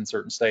dealerships in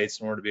certain states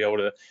in order to be able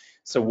to.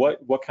 So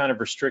what kind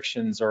of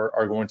restrictions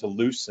are going to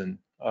loosen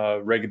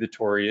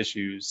regulatory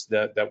issues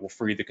that will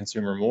free the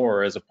consumer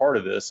more as a part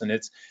of this? And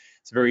it's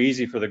very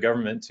easy for the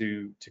government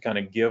to kind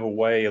of give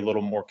away a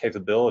little more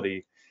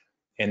capability,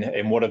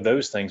 and what of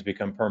those things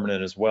become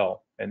permanent as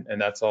well? And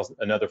that's also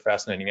another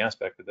fascinating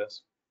aspect of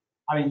this.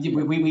 I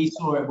mean, we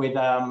saw it with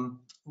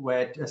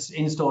where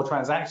in-store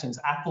transactions.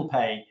 Apple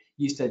Pay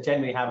used to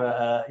generally have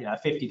a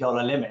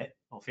 $50 limit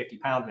or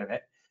 £50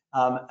 limit,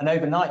 and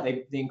overnight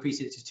they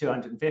increased it to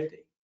 250.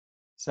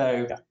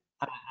 So, Yeah.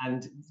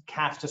 and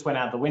cash just went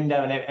out the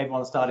window, and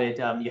everyone started,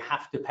 you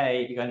have to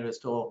pay, if you go into a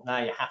store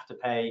now, you have to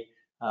pay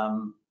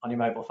on your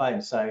mobile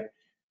phone. So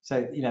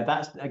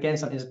that's again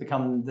something that's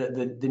become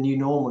the new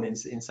normal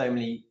in so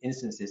many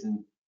instances,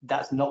 and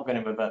that's not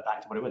going to revert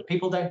back to what it was.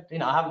 People don't,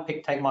 I haven't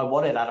taken my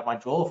wallet out of my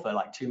drawer for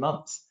like 2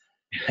 months.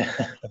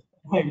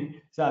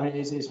 So I mean,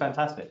 it's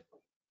fantastic.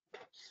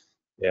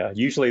 Yeah,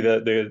 usually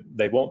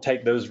they won't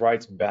take those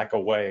rights back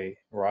away,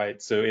 right?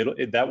 So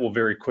that will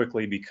very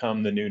quickly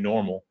become the new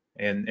normal,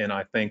 and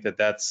I think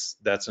that's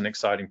an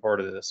exciting part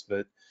of this.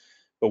 But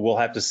we'll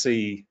have to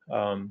see,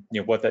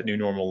 what that new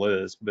normal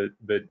is. But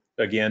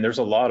again, there's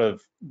a lot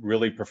of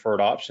really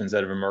preferred options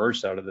that have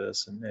emerged out of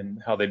this,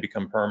 and how they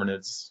become permanent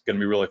is going to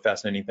be a really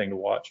fascinating thing to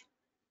watch.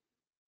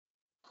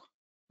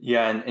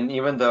 Yeah, and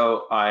even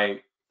though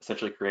I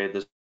essentially created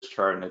this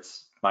chart and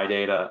it's my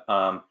data,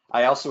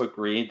 I also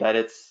agree that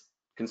it's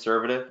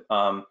conservative.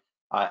 I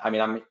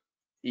mean, I'm an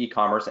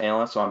e-commerce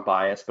analyst, so I'm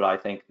biased, but I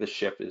think the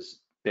shift is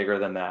bigger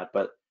than that.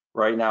 But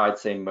right now, I'd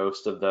say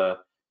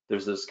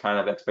there's this kind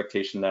of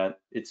expectation that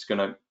it's going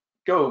to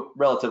go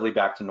relatively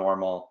back to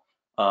normal.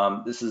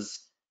 This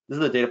is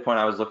the data point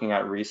I was looking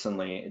at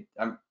recently.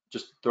 I'm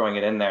just throwing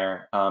it in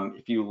there.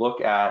 If you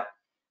look at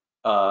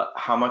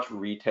how much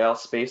retail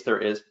space there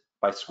is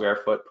by square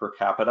foot per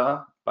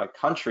capita by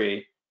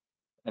country,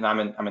 and I'm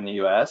in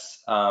the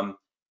US.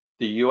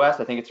 The US,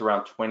 I think it's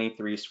around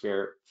 23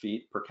 square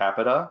feet per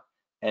capita.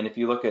 And if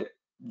you look at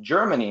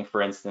Germany,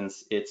 for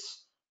instance,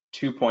 it's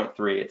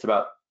 2.3. It's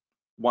about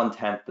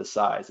 1/10 the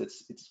size.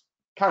 It's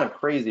kind of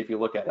crazy if you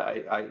look at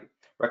it. I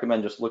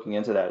recommend just looking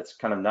into that. It's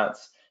kind of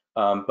nuts.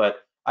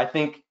 But I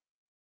think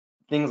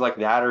things like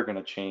that are going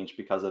to change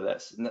because of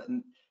this.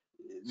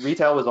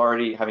 Retail was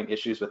already having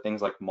issues with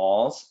things like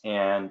malls,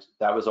 and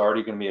that was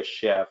already going to be a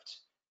shift.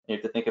 You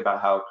have to think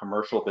about how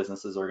commercial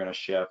businesses are going to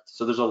shift.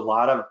 So there's a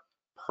lot of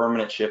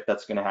permanent shift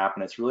that's going to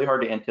happen. It's really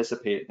hard to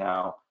anticipate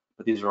now,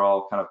 but these are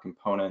all kind of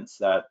components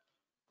that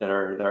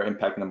are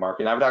impacting the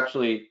market. And I would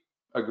actually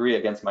agree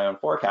against my own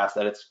forecast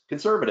that it's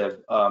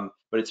conservative,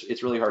 but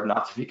it's really hard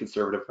not to be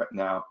conservative right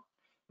now.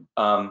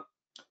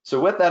 So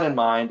with that in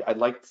mind, I'd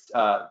like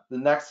the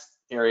next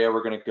area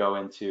we're going to go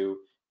into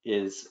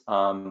is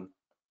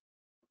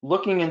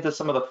looking into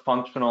some of the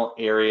functional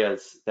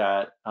areas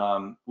that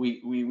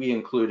we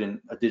include in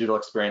a digital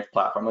experience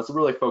platform. Let's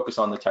really focus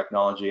on the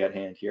technology at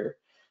hand here.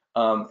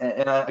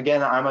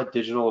 Again, I'm a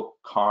digital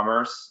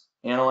commerce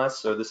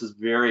analyst, so this is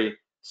very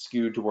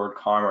skewed toward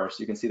commerce.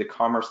 You can see the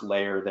commerce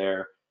layer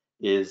there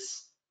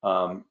is,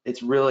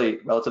 it's really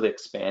relatively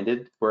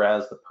expanded,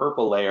 whereas the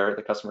purple layer,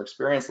 the customer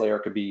experience layer,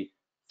 could be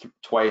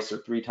twice or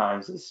 3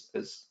 times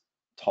as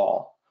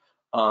tall.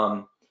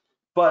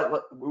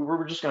 But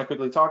we're just going to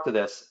quickly talk to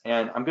this,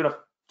 and I'm going to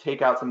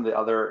take out some of the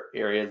other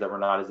areas that we're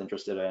not as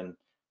interested in,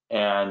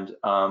 and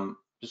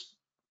just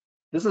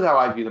this is how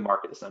I view the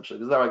market essentially.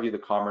 This is how I view the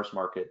commerce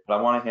market. But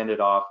I want to hand it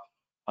off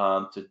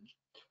to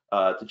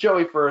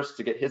Joey first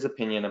to get his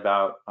opinion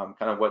about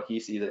kind of what he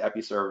sees at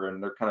Episerver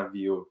and their kind of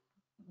view of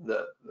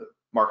the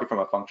market from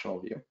a functional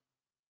view.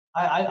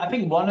 I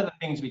think one of the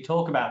things we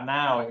talk about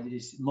now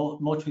is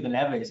more true than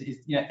ever is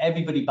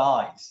everybody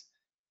buys.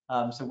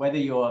 So whether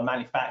you're a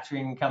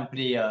manufacturing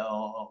company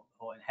or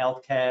in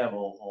healthcare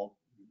or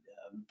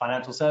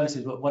financial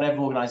services, whatever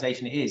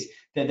organization it is,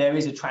 there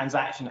is a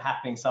transaction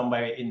happening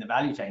somewhere in the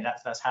value chain.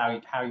 That's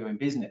how you're in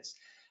business.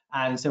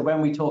 And so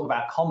when we talk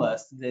about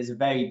commerce, there's a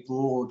very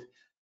broad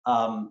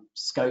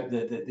scope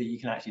that you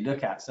can actually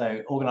look at.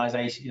 So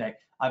organization,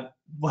 I've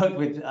worked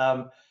with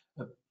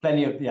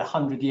plenty of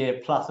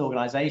 100-year-plus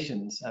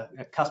organizations.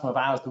 A customer of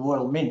ours, the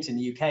Royal Mint in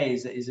the UK,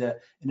 is an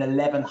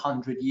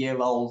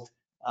 1100-year-old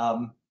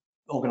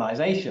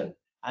organization.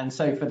 And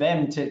so for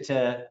them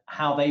to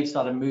how they've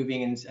started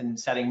moving and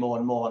selling more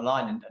and more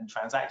online and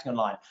transacting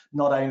online,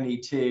 not only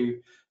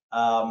to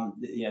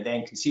their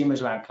end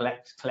consumers around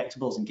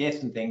collectibles and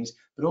gifts and things,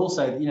 but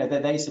also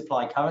they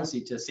supply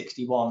currency to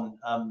 61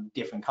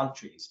 different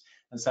countries.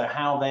 And so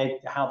how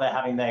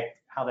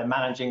they're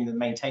managing and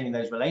maintaining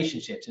those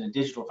relationships in a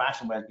digital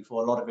fashion, whereas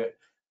before a lot of it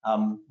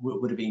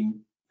would have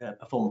been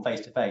performed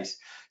face to face.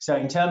 So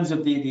in terms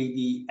of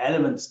the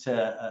elements to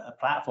a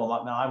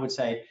platform, I would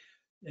say,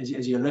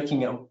 as you're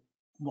looking at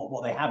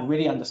what they have,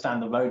 really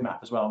understand the roadmap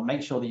as well.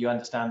 Make sure that you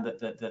understand that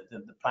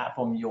the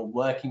platform you're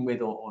working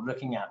with or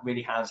looking at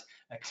really has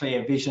a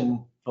clear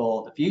vision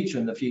for the future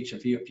and the future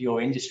for your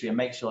industry, and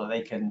make sure that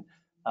they can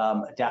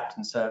adapt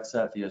and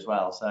serve you as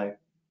well. So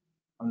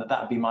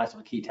that would be my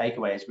sort of key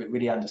takeaway, is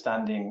really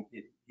understanding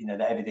that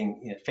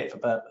everything fit for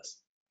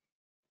purpose.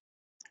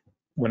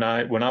 When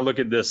I look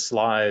at this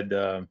slide,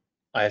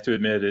 I have to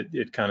admit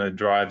it kind of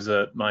drives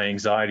up my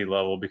anxiety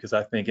level, because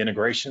I think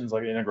integrations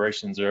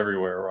are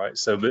everywhere, right?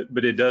 So,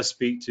 but it does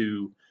speak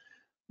to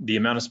the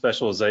amount of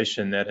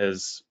specialization that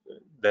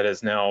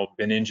has now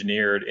been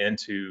engineered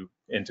into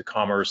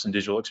commerce and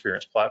digital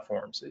experience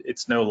platforms.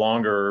 It's no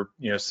longer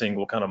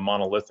single kind of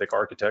monolithic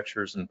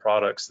architectures and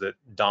products that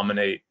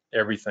dominate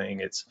everything.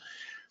 It's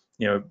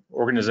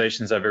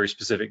organizations have very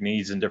specific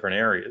needs in different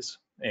areas,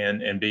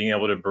 and being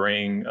able to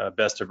bring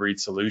best of breed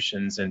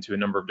solutions into a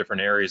number of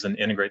different areas and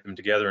integrate them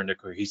together into a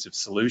cohesive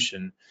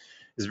solution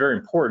is very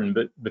important.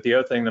 But the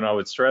other thing that I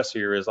would stress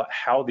here is like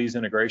how these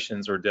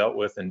integrations are dealt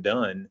with and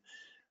done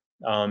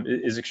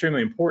is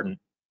extremely important.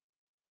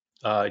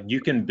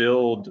 You can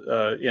build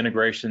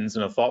integrations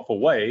in a thoughtful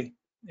way,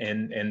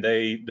 and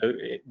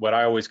what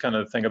I always kind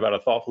of think about a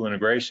thoughtful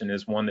integration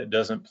is one that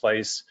doesn't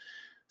place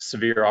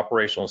severe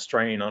operational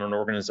strain on an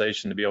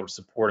organization to be able to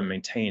support and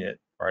maintain it,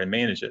 right, and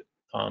manage it.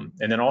 And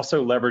then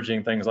also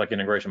leveraging things like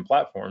integration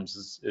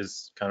platforms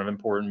is kind of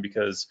important,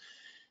 because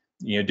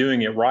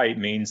doing it right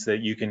means that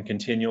you can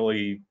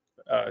continually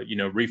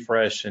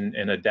refresh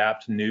and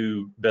adapt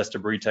new best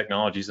of breed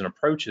technologies and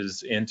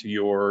approaches into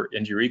your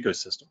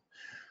ecosystem.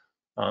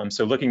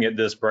 So looking at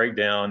this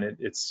breakdown,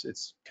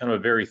 it's kind of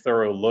a very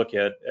thorough look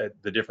at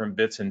the different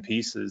bits and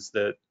pieces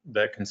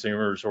that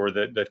consumers or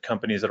that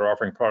companies that are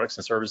offering products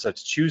and services have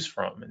to choose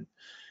from. And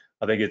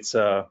I think it's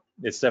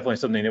definitely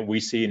something that we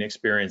see and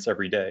experience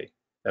every day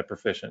at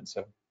Perficient.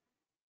 So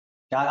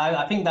yeah,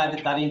 I think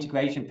that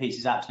integration piece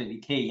is absolutely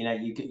key.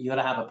 You got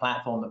to have a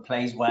platform that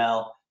plays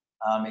well,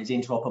 is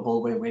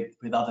interoperable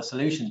with other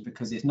solutions,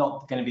 because it's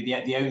not going to be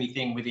the only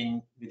thing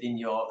within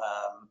your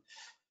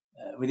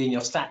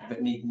stack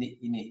that you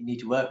need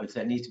to work with.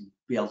 So it needs to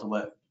be able to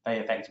work very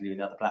effectively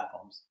with other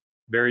platforms.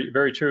 Very,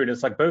 very true. And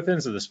it's like both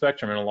ends of the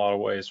spectrum in a lot of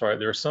ways, right?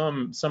 There are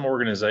some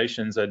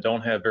organizations that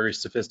don't have very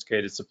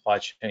sophisticated supply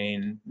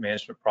chain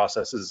management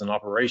processes and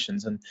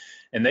operations, and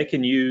they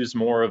can use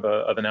more of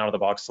an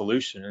out-of-the-box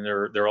solution. And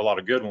there are a lot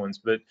of good ones,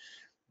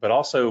 but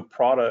also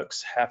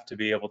products have to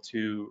be able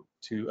to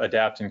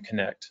adapt and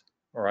connect.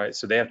 All right,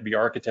 so they have to be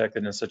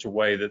architected in such a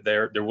way that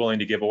they're willing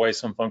to give away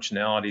some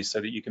functionality so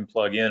that you can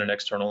plug in an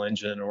external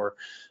engine or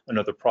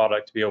another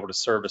product to be able to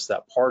service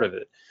that part of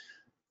it.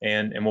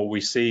 And what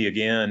we see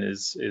again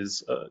is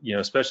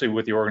especially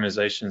with the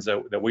organizations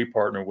that we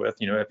partner with,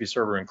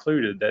 Episerver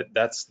included,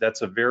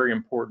 that's a very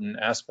important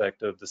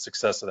aspect of the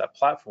success of that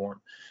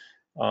platform.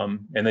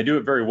 And they do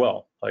it very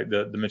well. Like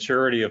the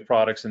maturity of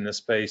products in this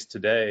space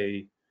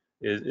today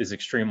is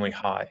extremely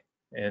high.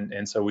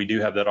 And so we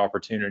do have that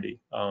opportunity,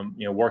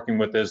 working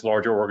with those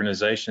larger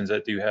organizations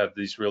that do have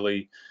these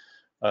really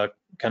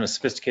kind of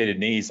sophisticated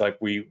needs. Like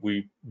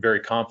we very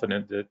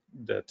confident that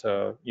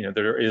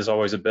there is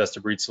always a best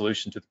of breed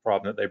solution to the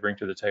problem that they bring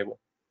to the table.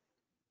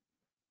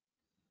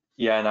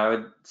 Yeah, and I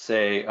would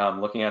say,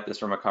 looking at this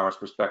from a commerce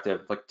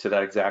perspective, like to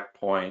that exact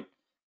point,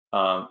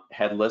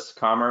 headless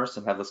commerce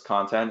and headless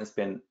content has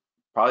been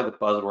probably the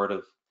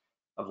buzzword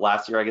of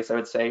last year, I guess I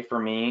would say, for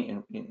me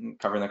in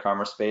covering the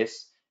commerce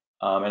space.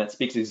 And it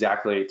speaks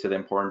exactly to the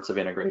importance of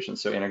integration.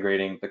 So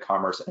integrating the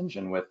commerce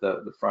engine with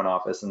the front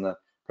office and the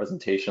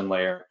presentation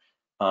layer,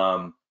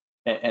 and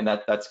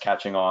that's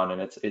catching on,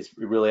 and it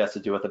really has to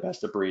do with the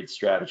best of breed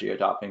strategy,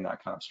 adopting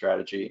that kind of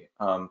strategy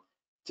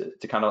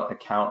to kind of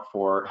account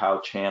for how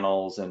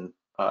channels and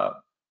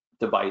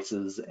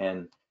devices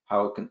and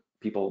how can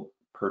people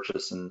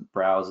purchase and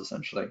browse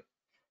essentially.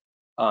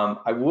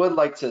 I would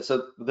like to,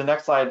 so the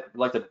next slide, I'd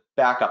like to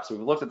back up. So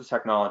we've looked at the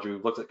technology,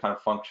 we've looked at kind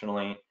of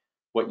functionally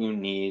what you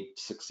need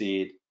to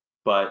succeed,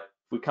 but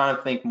we kind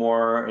of think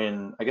more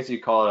in, I guess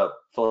you call it a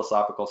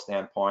philosophical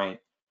standpoint,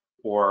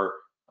 or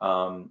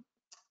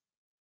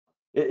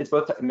it's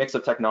both a mix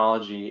of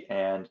technology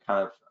and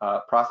kind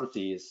of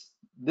processes.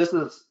 This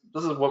is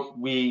what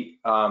we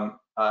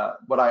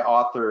what I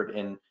authored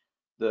in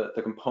the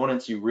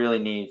components you really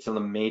need, some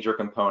of the major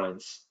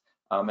components,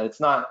 and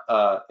it's not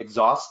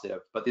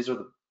exhaustive, but these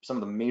are some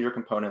of the major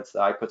components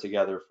that I put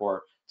together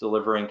for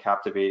delivering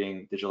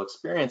captivating digital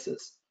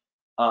experiences.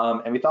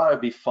 And we thought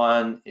it'd be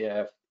fun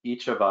if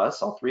each of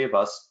us, all three of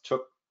us,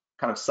 took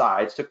kind of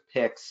sides, took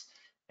picks,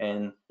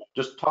 and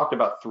just talked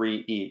about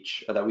three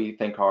each that we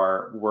think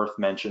are worth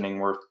mentioning,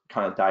 worth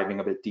kind of diving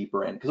a bit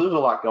deeper in, because there's a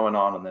lot going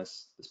on in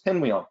this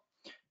pinwheel.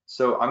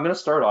 So I'm going to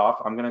start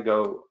off. I'm going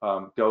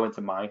to go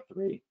into my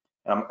three.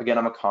 And again,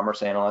 I'm a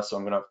commerce analyst, so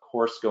I'm going to, of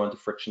course, go into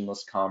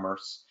frictionless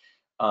commerce.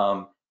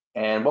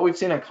 And what we've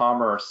seen in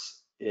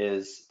commerce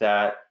is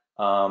that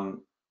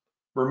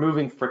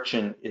removing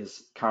friction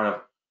is kind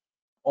of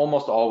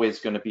almost always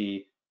going to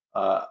be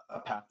a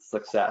path to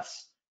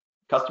success.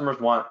 Customers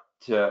want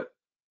to,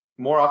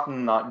 more often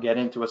than not, get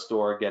into a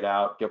store, get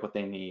out, get what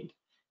they need.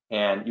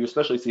 And you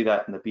especially see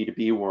that in the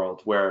B2B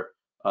world, where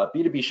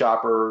B2B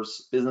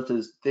shoppers,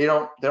 businesses, they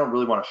don't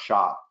really want to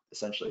shop,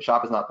 essentially.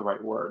 Shop is not the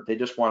right word. They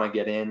just want to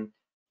get in,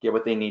 get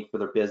what they need for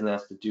their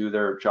business, to do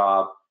their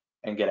job,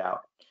 and get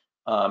out.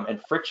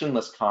 And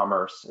frictionless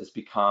commerce has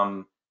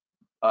become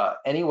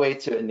any way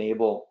to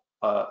enable,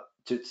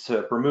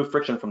 to remove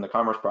friction from the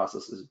commerce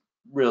process is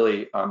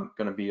really going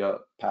to be a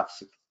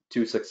path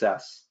to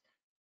success.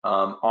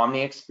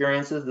 Omni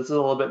experiences, this is a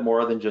little bit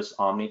more than just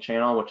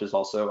omnichannel, which is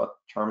also a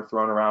term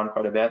thrown around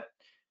quite a bit.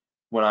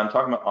 When I'm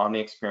talking about omni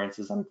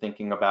experiences, I'm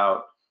thinking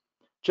about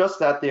just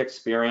that the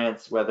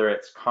experience, whether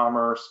it's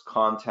commerce,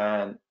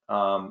 content,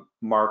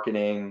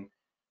 marketing,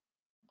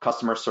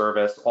 customer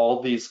service,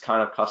 all these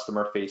kind of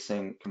customer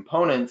facing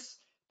components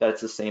that it's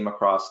the same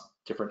across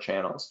different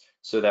channels,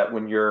 so that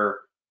when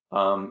you're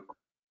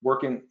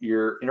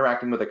you're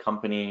interacting with a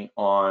company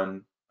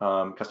on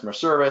customer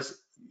service,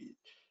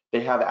 they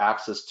have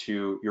access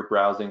to your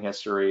browsing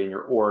history and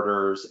your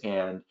orders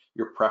and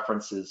your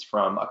preferences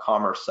from a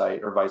commerce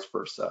site or vice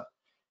versa.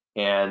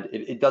 And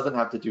it doesn't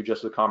have to do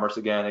just with commerce.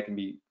 Again, it can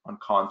be on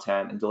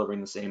content and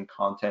delivering the same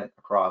content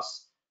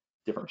across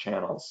different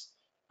channels.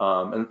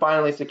 And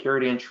finally,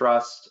 security and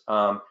trust.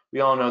 We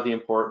all know the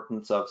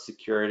importance of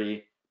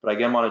security, but I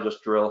again want to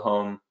just drill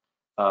home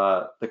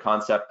the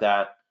concept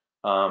that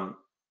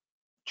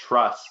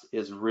trust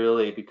is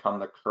really become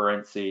the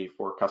currency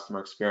for customer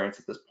experience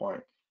at this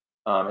point.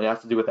 It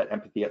has to do with that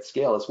empathy at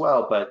scale as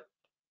well, but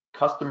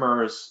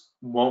customers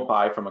won't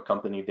buy from a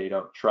company they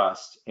don't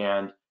trust.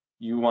 And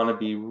you want to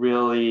be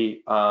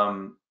really,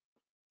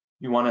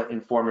 you want to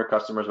inform your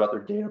customers about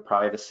their data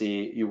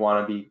privacy. You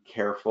want to be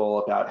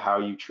careful about how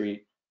you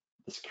treat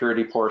the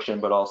security portion,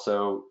 but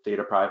also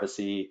data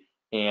privacy.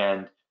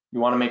 And you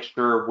want to make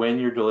sure when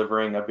you're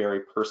delivering a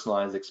very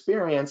personalized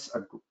experience,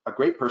 a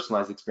great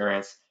personalized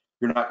experience,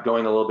 you're not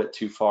going a little bit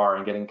too far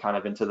and getting kind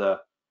of into the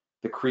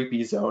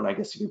creepy zone, I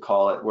guess you could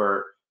call it,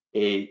 where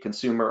a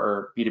consumer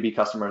or B2B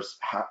customers,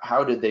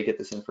 how did they get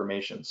this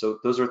information? So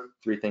those are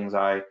 3 things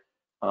I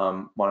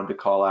wanted to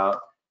call out.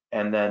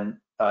 And then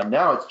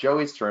now it's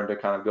Joey's turn to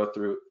kind of go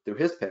through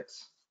his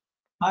picks.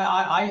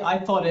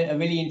 I thought it a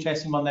really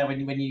interesting one there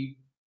when you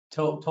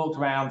talked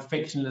around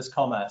frictionless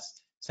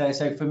commerce. So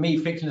for me,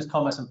 frictionless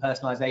commerce and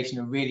personalization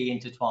are really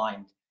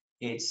intertwined.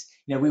 It's,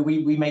 you know,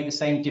 we make the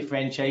same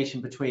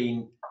differentiation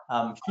between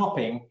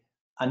shopping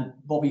and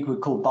what we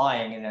would call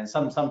buying. And then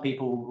some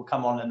people will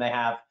come on and they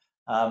have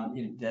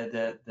you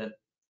know,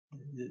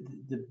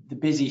 the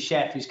busy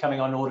chef who's coming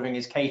on ordering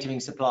his catering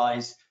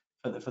supplies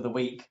for the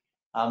week.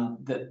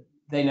 That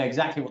they know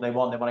exactly what they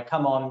want. They want to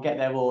come on, get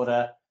their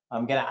order,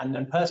 get out,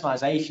 and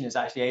personalization is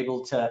actually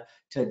able to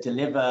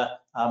deliver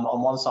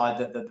on one side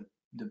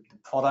the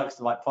products,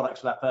 the right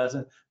products for that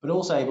person, but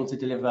also able to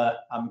deliver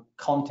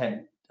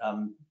content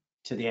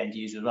to the end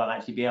user as well, and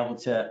actually be able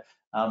to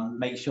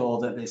make sure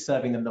that they're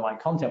serving them the right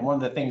content. One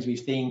of the things we've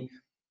seen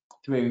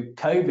through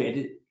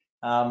COVID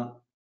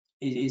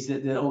is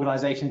that the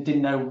organizations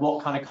didn't know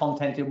what kind of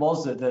content it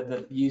was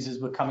that users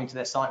were coming to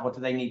their site. What do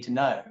they need to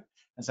know?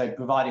 And so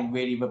providing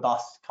really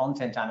robust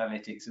content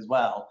analytics as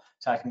well,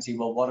 so I can see,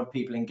 well, what are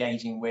people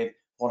engaging with?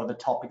 What are the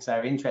topics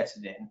they're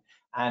interested in?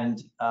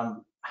 And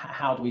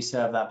how do we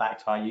serve that back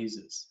to our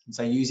users? And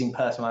so using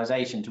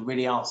personalization to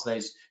really answer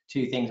those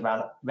 2 things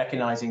about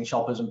recognizing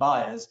shoppers and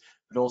buyers,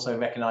 but also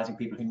recognizing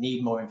people who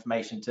need more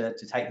information to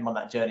take them on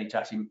that journey to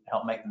actually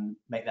help make them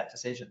make that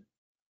decision.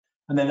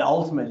 And then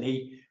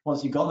ultimately,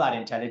 once you've got that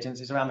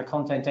intelligence, it's around the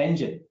content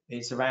engine.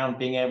 It's around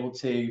being able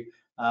to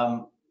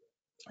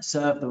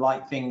serve the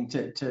right thing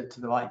to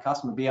the right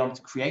customer, be able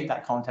to create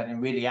that content in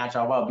really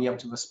agile way, be able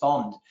to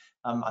respond.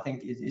 I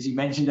think, as you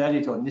mentioned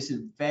earlier, Jordan, this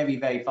is very,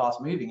 very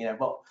fast moving. You know,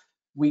 what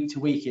week to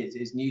week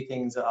is new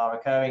things that are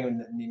occurring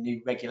and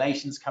new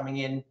regulations coming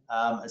in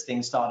as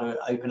things start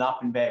to open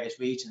up in various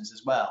regions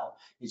as well.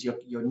 Is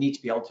you'll need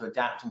to be able to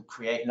adapt and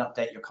create and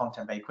update your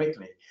content very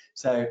quickly.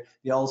 So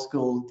the old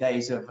school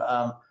days of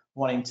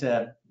wanting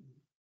to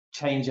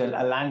change a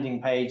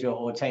landing page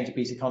or change a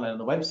piece of content on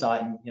the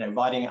website and, you know,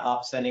 writing it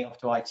up, sending it off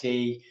to IT,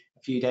 a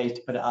few days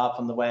to put it up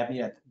on the web,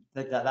 you know,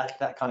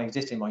 that kind of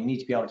exists anymore. You need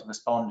to be able to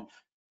respond,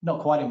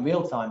 not quite in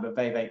real time, but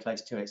very, very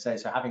close to it. So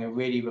having a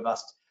really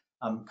robust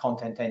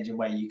content engine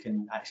where you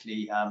can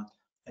actually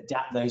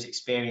adapt those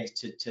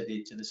experiences to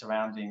the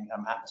surrounding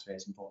atmosphere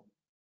is important.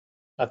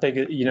 I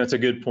think, you know, it's a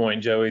good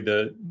point, Joey.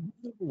 The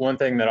one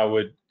thing that I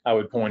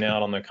would point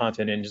out on the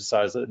content engine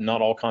side is that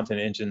not all content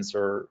engines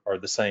are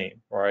the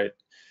same, right?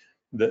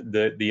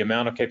 The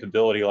amount of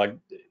capability, like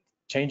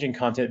changing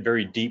content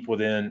very deep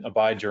within a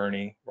buy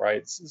journey,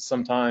 right?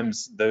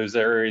 Sometimes those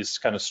areas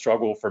kind of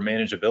struggle for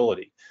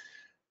manageability.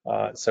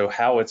 So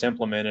how it's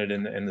implemented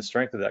and the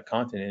strength of that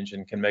content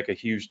engine can make a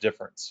huge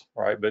difference,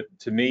 right? But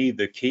to me,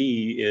 the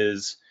key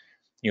is,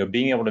 you know,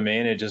 being able to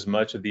manage as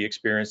much of the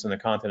experience and the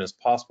content as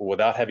possible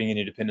without having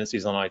any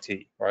dependencies on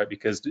IT, right?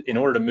 Because in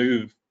order to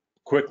move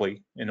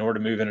quickly, in order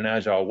to move in an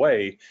agile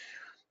way,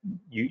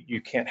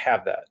 you can't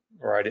have that,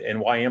 right? And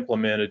why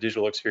implement a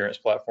digital experience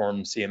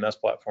platform, CMS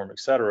platform, et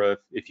cetera,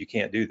 if you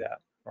can't do that,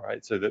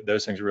 right? So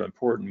those things are really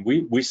important.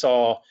 We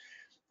saw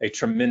a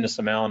tremendous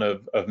amount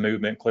of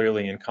movement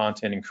clearly in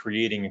content and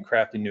creating and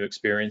crafting new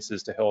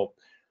experiences to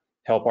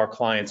help our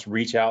clients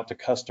reach out to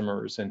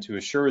customers and to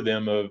assure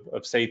them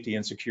of safety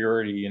and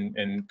security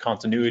and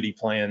continuity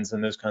plans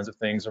and those kinds of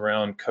things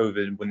around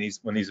COVID when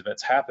these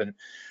events happen,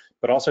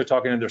 but also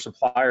talking to their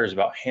suppliers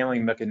about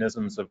handling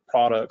mechanisms of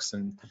products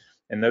and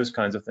those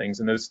kinds of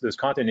things. And those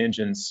content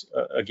engines,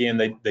 again,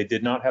 they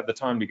did not have the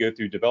time to go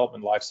through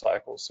development life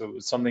cycles. So it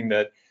was something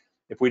that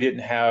if we didn't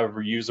have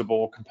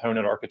reusable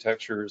component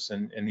architectures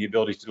and the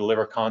ability to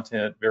deliver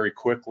content very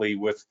quickly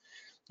with,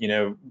 you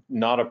know,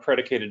 not a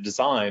predicated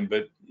design,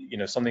 but, you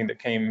know, something that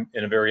came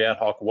in a very ad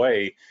hoc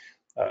way,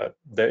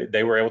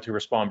 they were able to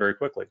respond very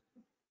quickly.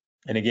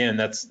 And again,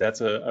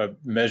 that's a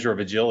measure of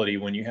agility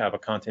when you have a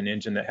content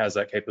engine that has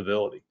that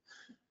capability.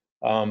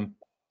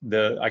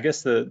 I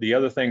guess the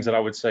other things that I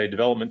would say,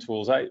 development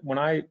tools. When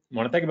I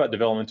think about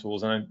development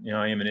tools, and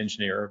I am an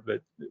engineer,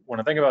 but when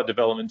I think about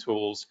development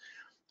tools,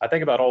 I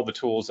think about all the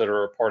tools that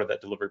are a part of that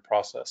delivery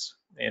process.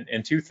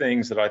 And two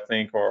things that I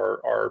think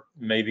are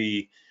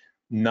maybe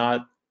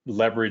not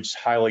leveraged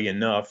highly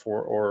enough,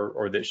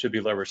 or that should be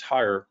leveraged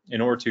higher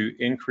in order to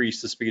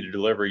increase the speed of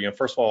delivery.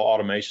 First of all,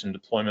 automation,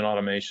 deployment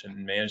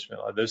automation,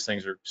 management, those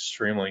things are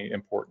extremely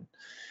important.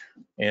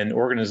 And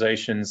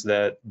organizations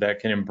that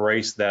can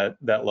embrace that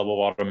level of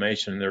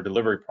automation in their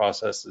delivery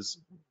process is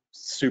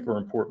super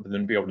important for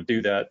them to be able to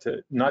do that.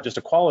 To, not just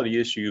a quality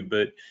issue,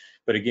 but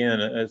again,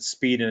 a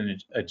speed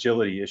and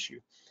agility issue.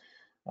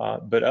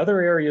 But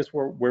other areas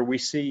where we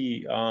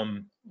see,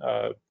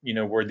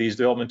 where these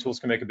development tools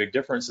can make a big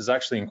difference is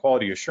actually in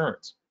quality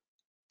assurance.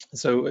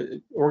 So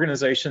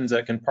organizations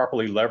that can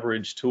properly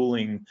leverage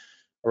tooling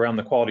around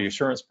the quality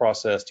assurance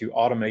process to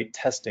automate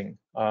testing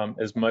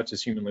as much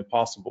as humanly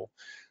possible.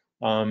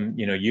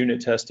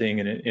 Unit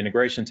testing and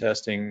integration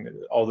testing,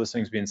 all those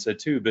things being said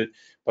too,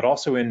 but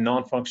also in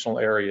non-functional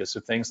areas. So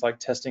things like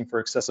testing for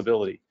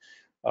accessibility.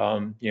 A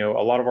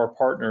lot of our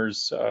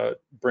partners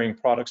bring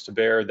products to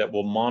bear that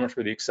will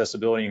monitor the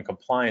accessibility and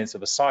compliance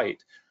of a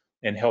site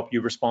and help you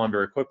respond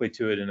very quickly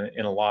to it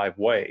in a live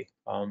way.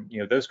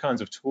 Those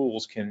kinds of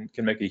tools can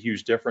make a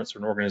huge difference for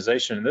an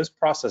organization, and those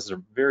processes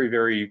are very,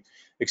 very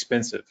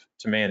expensive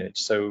to manage.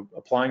 So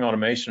applying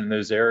automation in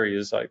those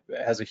areas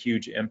has a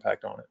huge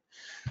impact on it.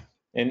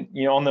 And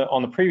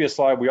on the previous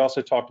slide, we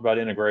also talked about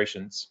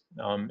integrations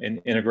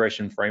and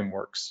integration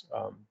frameworks.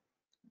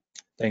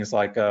 Things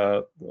like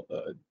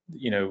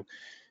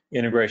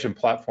integration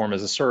platform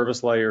as a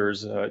service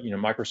layers,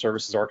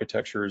 microservices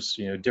architectures,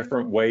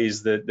 different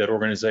ways that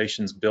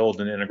organizations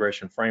build an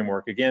integration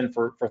framework, again,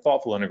 for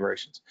thoughtful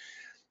integrations,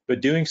 but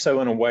doing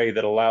so in a way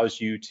that allows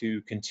you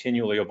to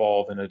continually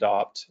evolve and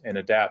adopt and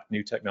adapt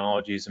new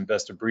technologies and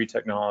best of breed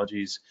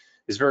technologies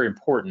is very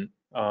important.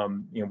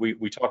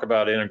 We talk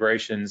about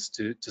integrations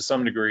to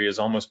some degree as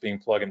almost being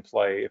plug and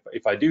play.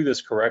 If I do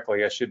this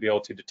correctly, I should be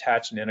able to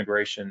detach an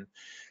integration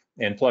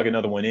and plug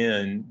another one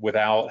in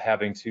without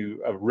having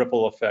a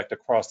ripple effect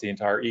across the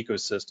entire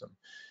ecosystem.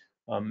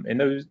 And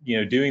those,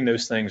 doing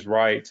those things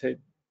right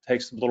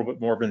takes a little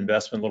bit more of an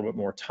investment, a little bit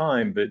more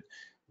time,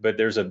 but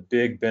there's a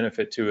big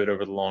benefit to it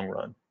over the long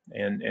run.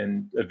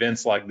 And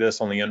events like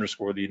this only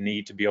underscore the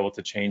need to be able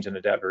to change and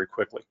adapt very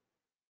quickly.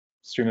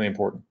 Extremely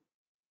important.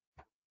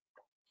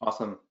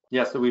 Awesome.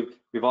 Yeah, so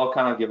we've all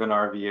kind of given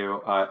our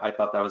view. I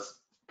thought that was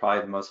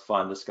probably the most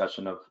fun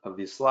discussion of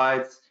these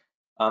slides.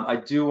 I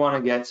do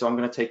want to so I'm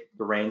going to take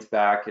the reins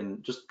back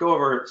and just go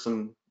over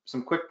some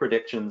quick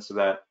predictions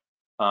that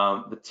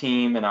the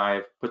team and I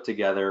have put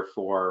together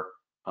for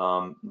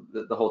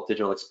the whole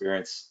digital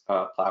experience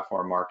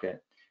platform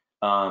market.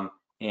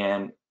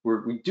 And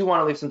we do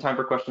want to leave some time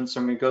for questions,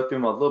 so I'm going to go through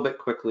them a little bit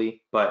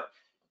quickly, but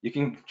you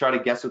can try to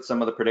guess what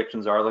some of the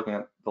predictions are looking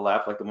at the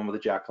left, like the one with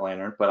the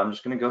jack-o'-lantern, but I'm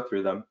just going to go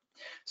through them.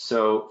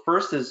 So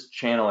first is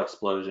channel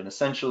explosion.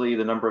 Essentially,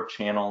 the number of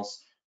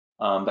channels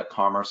that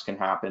commerce can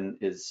happen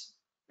is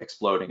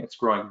exploding. It's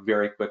growing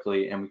very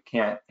quickly, and we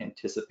can't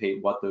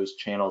anticipate what those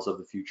channels of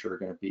the future are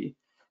going to be.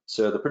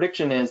 So the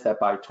prediction is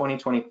that by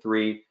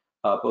 2023,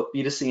 both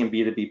B2C and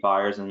B2B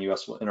buyers in the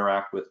US will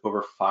interact with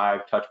over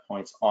 5 touch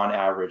points on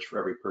average for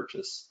every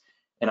purchase.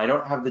 And I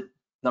don't have the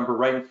number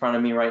right in front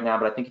of me right now,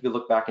 but I think if you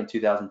look back in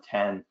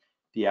 2010,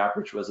 the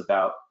average was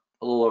about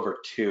a little over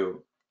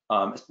 2.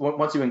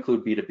 Once you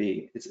include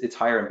B2B, it's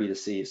higher in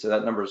B2C, so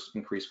that number's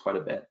increased quite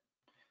a bit.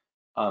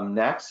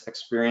 Next,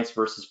 experience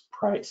versus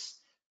price.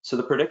 So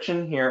the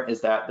prediction here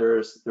is that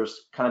there's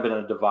kind of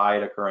been a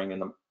divide occurring in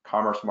the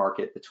commerce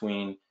market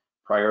between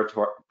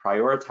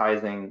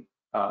prioritizing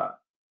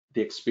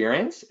the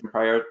experience and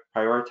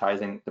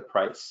prioritizing the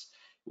price,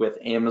 with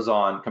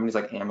companies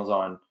like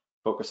Amazon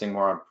focusing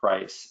more on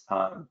price.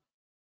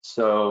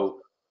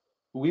 So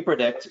we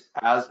predict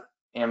as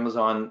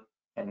Amazon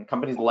and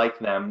companies like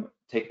them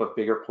take up a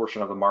bigger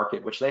portion of the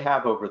market, which they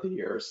have over the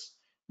years,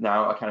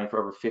 now accounting for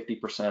over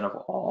 50% of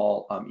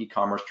all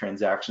e-commerce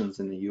transactions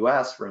in the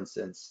US, for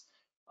instance,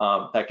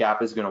 that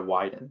gap is going to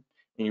widen.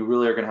 And you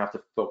really are going to have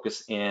to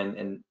focus in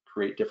and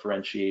create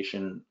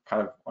differentiation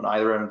kind of on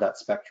either end of that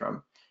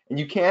spectrum. And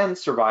you can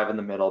survive in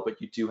the middle,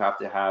 but you do have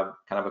to have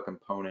kind of a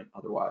component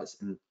otherwise.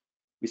 And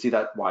we see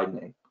that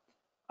widening.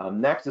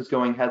 Next is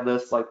going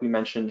headless. Like we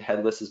mentioned,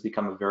 headless has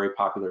become a very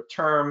popular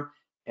term,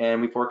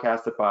 and we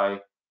forecast that by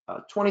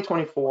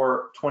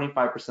 2024,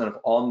 25% of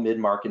all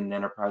mid-market and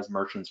enterprise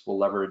merchants will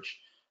leverage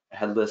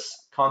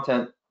headless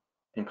content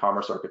and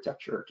commerce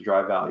architecture to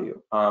drive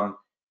value.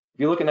 If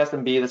you look at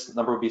SMB, this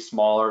number would be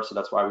smaller, so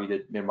that's why we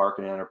did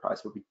mid-market and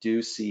enterprise, but we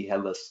do see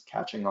headless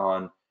catching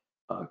on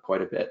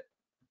quite a bit.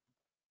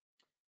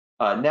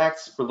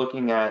 Next, we're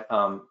looking at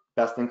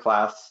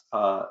best-in-class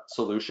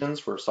solutions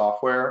for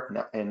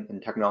software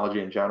and technology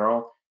in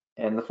general.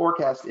 And the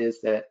forecast is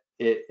that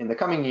in the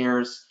coming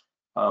years,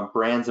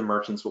 brands and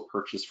merchants will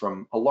purchase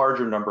from a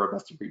larger number of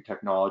best-of-breed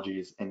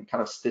technologies and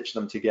kind of stitch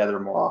them together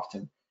more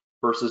often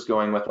versus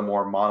going with a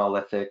more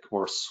monolithic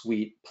or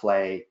suite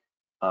play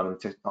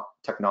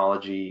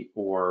technology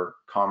or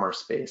commerce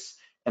space.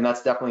 And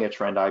that's definitely a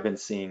trend I've been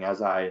seeing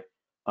as I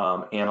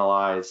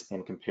analyze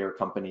and compare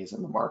companies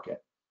in the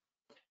market.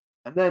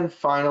 And then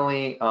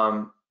finally,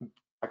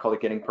 I call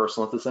it getting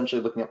personal. It's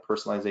essentially looking at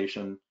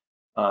personalization.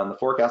 The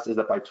forecast is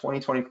that by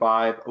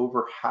 2025,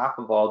 over half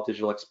of all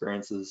digital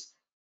experiences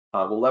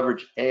will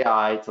leverage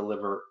AI to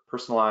deliver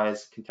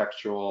personalized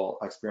contextual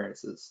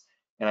experiences.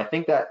 And I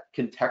think that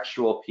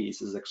contextual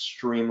piece is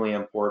extremely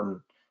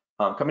important.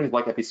 Companies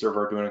like Episerver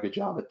are doing a good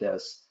job at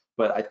this,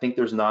 but I think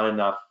there's not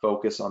enough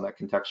focus on that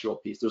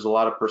contextual piece. There's a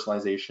lot of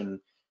personalization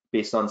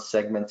based on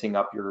segmenting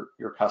up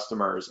your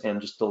customers and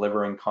just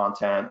delivering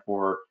content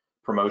or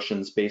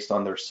promotions based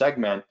on their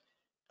segment.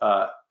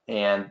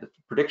 And the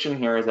prediction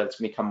here is that it's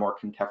going to become more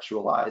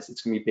contextualized.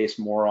 It's going to be based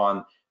more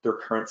on their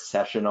current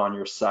session on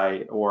your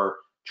site or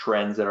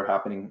trends that are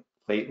happening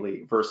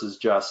lately versus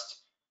just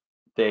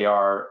they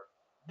are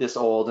this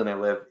old and they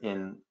live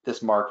in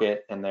this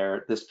market and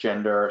they're this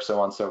gender, so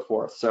on and so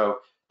forth. So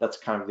that's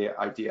kind of the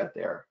idea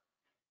there.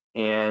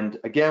 And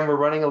again, we're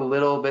running a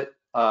little bit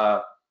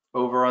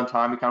over on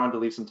time. We kind of wanted to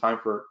leave some time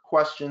for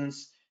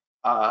questions.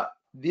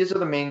 These are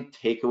the main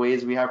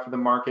takeaways we have for the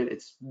market.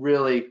 It's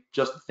really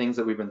just the things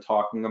that we've been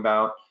talking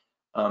about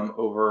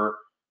over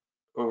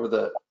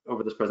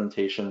this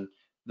presentation.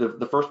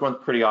 The first one's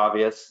pretty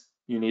obvious.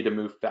 You need to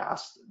move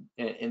fast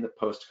in the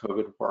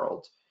post-COVID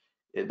world.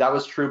 That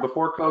was true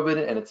before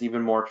COVID, and it's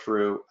even more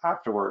true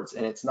afterwards.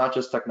 And it's not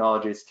just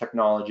technology, it's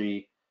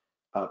technology,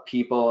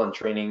 people and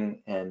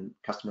training and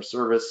customer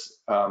service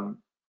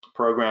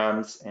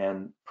programs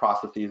and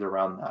processes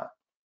around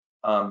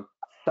that.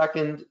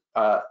 Second,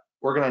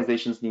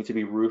 organizations need to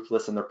be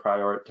ruthless in their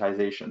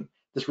prioritization.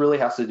 This really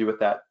has to do with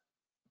that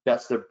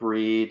best of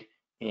breed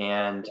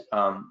and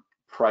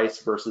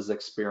price versus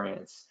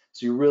experience.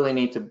 So you really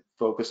need to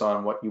focus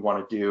on what you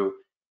want to do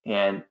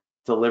and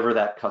deliver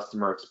that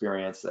customer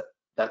experience,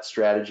 that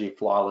strategy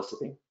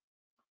flawlessly.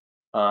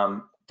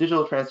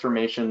 Digital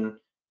transformation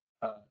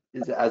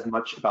is as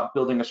much about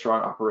building a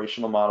strong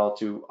operational model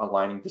to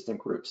aligning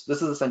distinct groups.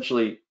 This is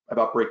essentially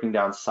about breaking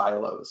down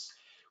silos.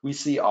 We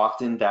see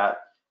often that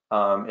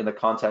in the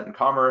content and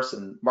commerce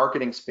and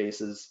marketing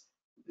spaces,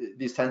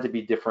 these tend to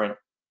be different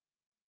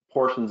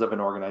portions of an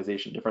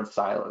organization, different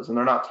silos, and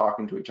they're not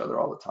talking to each other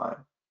all the time.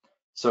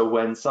 So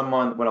when a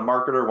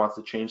marketer wants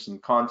to change some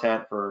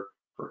content for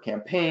a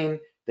campaign,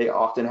 they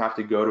often have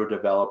to go to a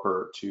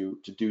developer to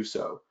do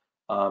so.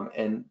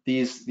 And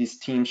these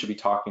teams should be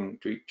talking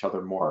to each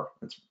other more.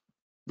 It's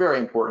very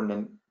important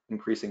and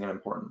increasing in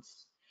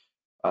importance.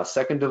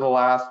 Second to the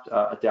last,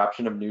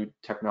 adoption of new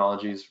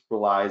technologies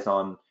relies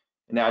on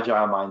an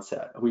agile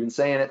mindset. We've been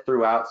saying it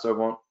throughout, so I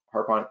won't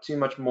harp on it too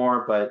much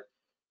more, but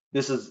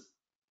this has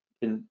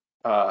been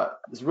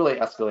this really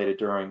escalated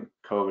during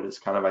COVID is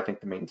kind of, I think,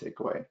 the main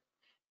takeaway.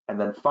 And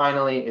then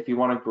finally, if you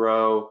want to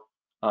grow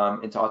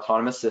into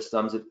autonomous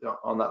systems,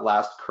 on that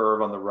last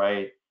curve on the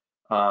right,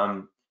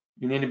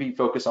 you need to be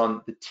focused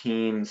on the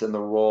teams and the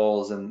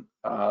roles and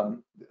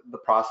the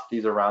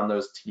processes around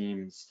those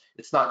teams.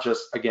 It's not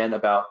just, again,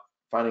 about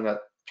trying to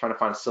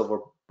find a silver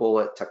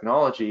bullet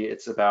technology.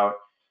 It's about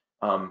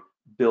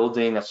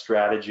building a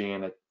strategy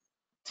and a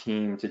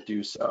team to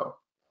do so.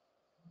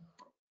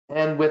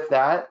 And with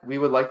that, we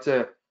would like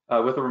to,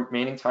 with the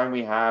remaining time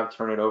we have,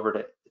 turn it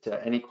over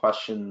to any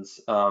questions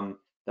that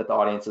the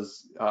audience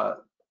has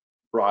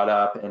brought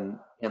up and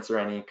answer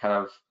any kind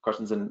of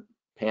questions in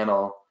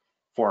panel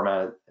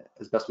format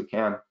as best we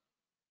can.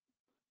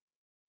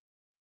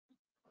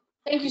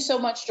 Thank you so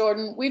much,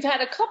 Jordan. We've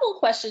had a couple of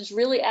questions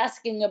really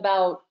asking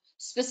about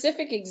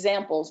specific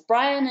examples.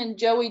 Brian and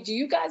Joey, do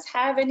you guys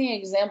have any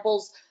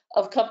examples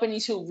of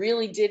companies who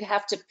really did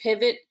have to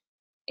pivot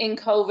in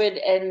COVID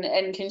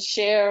and can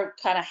share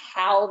kind of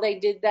how they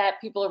did that?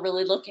 People are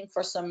really looking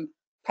for some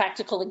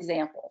practical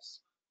examples.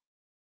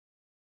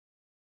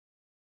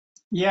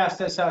 Yes,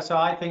 so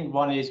I think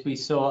one is we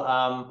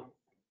saw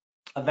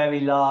a very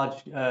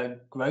large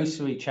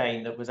grocery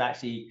chain that was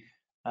actually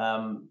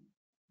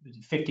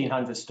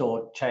 1,500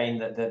 store chain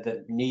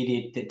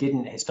that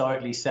didn't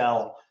historically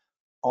sell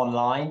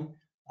online,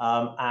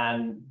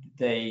 and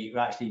they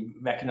actually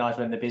recognized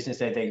when the business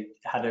they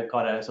had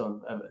got a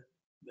sort of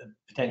a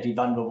potentially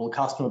vulnerable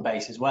customer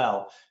base as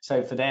well.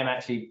 So for them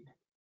actually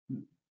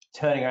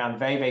turning around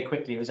very, very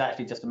quickly, it was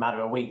actually just a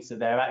matter of weeks that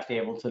they're actually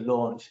able to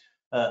launch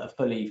a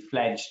fully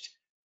fledged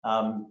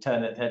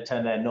turn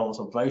their normal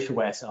sort of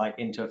brochureware site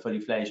into a fully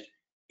fledged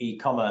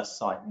e-commerce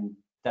site, and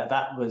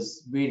that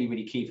was really,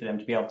 really key for them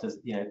to be able to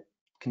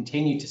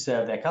continue to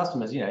serve their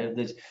customers.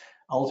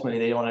 Ultimately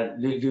they don't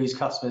want to lose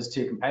customers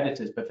to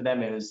competitors, but for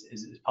them it was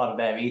part of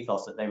their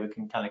ethos that they would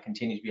kind of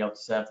continue to be able to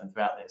serve them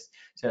throughout this.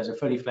 So it was a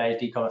fully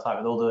fledged e-commerce site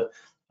with all the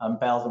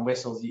bells and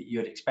whistles you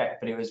would expect,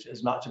 but it was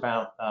as much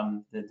about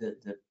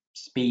the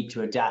speed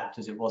to adapt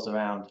as it was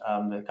around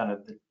the kind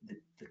of the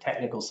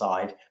technical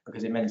side,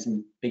 because it meant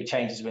some big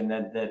changes within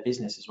their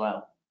business as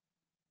well.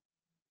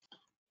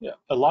 Yeah,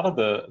 a lot of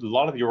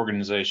the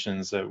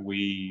organizations that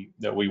we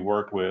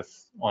worked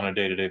with on a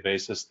day-to-day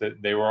basis,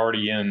 that they were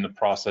already in the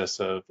process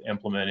of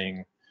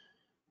implementing,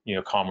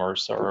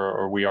 commerce,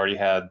 or we already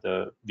had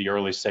the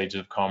early stages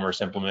of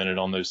commerce implemented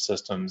on those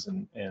systems,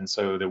 and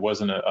so there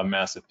wasn't a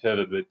massive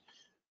pivot. But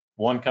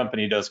one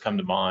company does come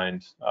to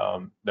mind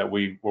that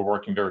we were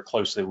working very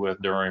closely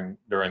with during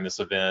this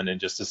event,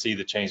 and just to see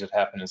the change that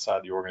happened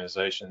inside the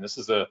organization. This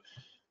is a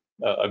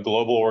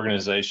global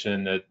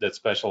organization that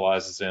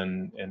specializes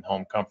in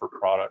home comfort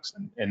products.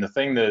 And the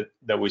thing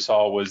that we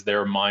saw was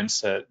their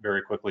mindset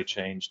very quickly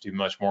changed to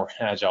much more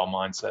agile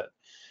mindset.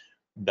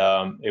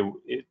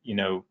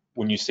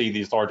 When you see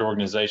these large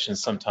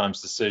organizations, sometimes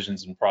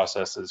decisions and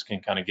processes can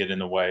kind of get in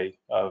the way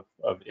of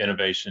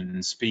innovation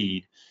and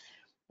speed.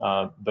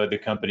 But the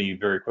company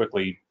very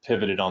quickly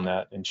pivoted on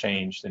that and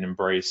changed and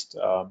embraced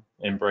a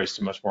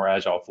much more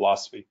agile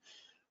philosophy.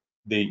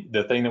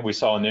 The thing that we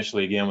saw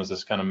initially, again, was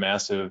this kind of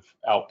massive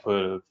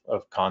output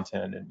of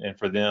content. And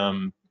for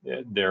them,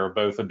 they're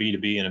both a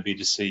B2B and a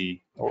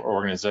B2C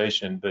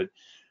organization, but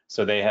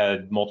so they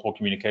had multiple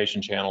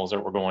communication channels that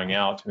were going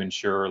out to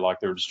ensure, like,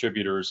 their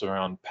distributors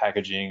around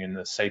packaging and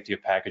the safety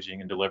of packaging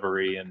and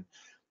delivery, and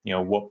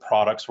what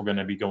products were going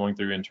to be going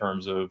through in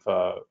terms of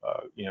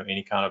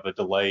any kind of a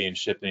delay in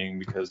shipping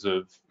because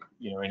of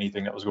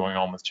anything that was going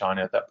on with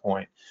China at that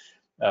point.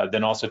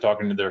 Then also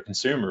talking to their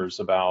consumers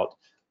about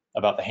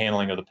the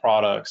handling of the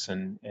products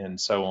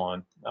and so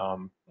on,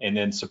 and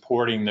then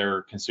supporting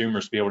their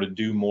consumers to be able to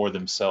do more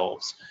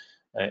themselves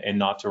and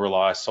not to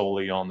rely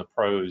solely on the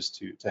pros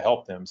to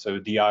help them. So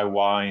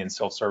DIY and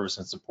self-service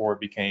and support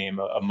became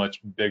a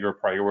much bigger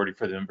priority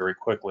for them very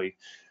quickly,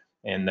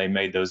 and they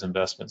made those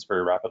investments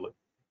very rapidly.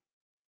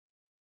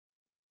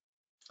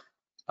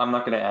 I'm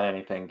not going to add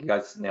anything. You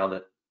guys nailed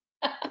it.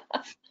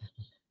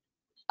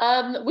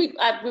 We've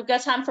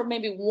got time for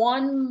maybe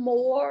one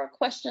more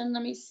question.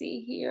 Let me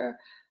see here.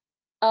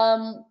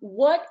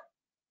 What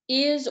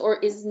is or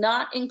is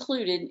not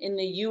included in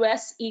the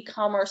U.S.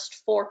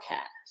 e-commerce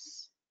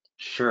forecast?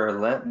 Sure,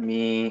 let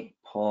me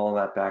pull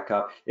that back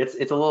up. It's a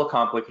little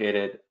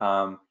complicated,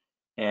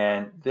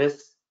 and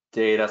this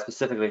data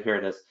specifically, here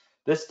it is.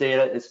 This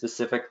data is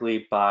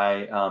specifically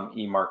by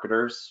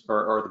e-marketers,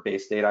 or the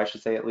base data, I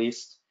should say, at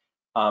least,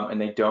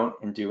 and they don't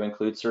and do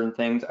include certain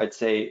things. I'd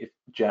say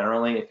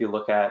generally, if you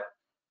look at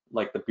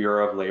like the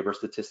Bureau of Labor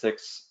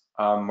Statistics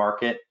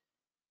market,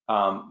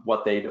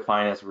 what they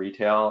define as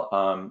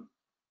retail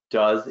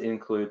does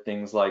include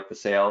things like the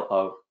sale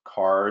of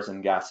cars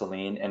and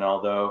gasoline. And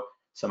although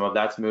some of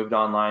that's moved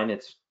online,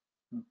 it's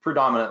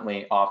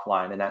predominantly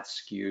offline, and that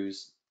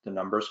skews the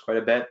numbers quite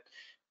a bit.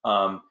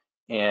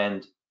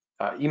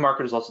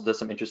 E-marketers also does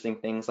some interesting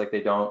things, like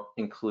they don't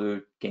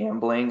include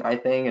gambling, I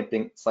think, and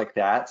things like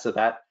that. So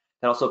that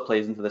also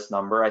plays into this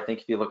number. I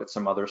think if you look at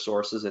some other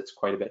sources, it's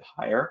quite a bit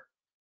higher.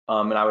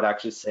 And I would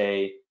actually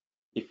say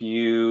if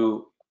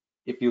you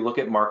look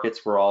at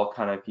markets we're all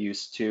kind of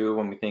used to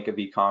when we think of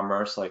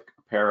e-commerce, like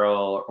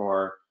apparel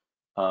or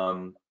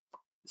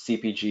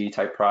CPG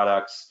type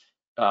products,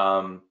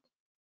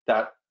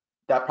 that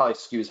probably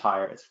skews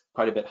higher. It's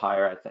quite a bit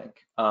higher, I think.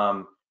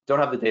 Don't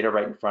have the data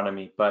right in front of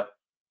me, but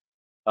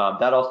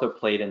that also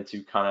played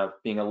into kind of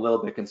being a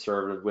little bit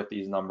conservative with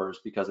these numbers,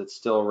 because it's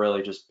still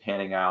really just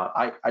panning out.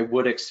 I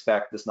would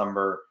expect this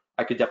number,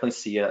 I could definitely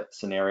see a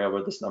scenario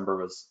where this number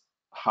was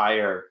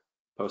higher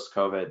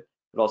post-COVID.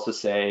 But also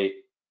say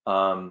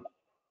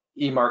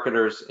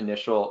e-marketers'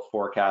 initial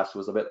forecast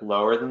was a bit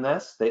lower than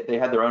this. They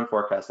had their own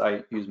forecast.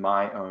 I use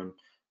my own,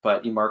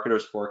 but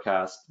e-marketers'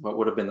 forecast, what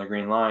would have been the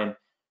green line,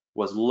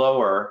 was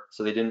lower,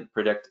 so they didn't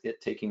predict it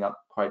taking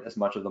up quite as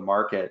much of the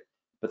market.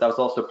 But that was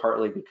also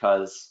partly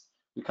because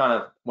we kind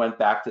of went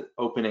back to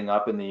opening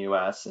up in the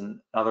US and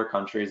other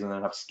countries, and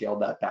then have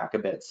scaled that back a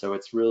bit. So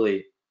it's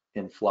really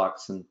in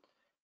flux, and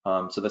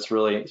so it's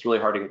really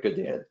hard to get good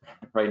data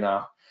right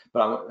now.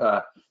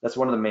 But that's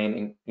one of the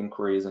main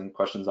inquiries and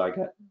questions I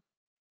get.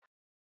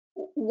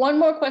 One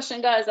more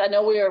question, guys. I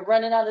know we are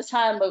running out of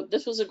time, but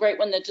this was a great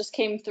one that just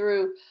came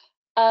through.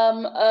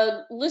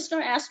 A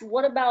listener asked,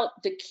 what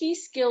about the key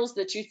skills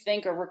that you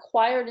think are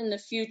required in the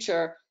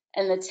future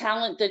and the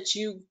talent that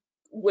you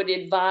would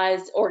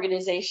advise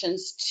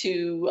organizations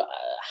to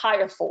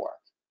hire for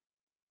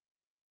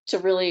to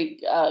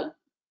really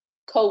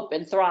cope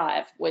and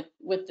thrive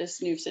with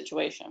this new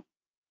situation?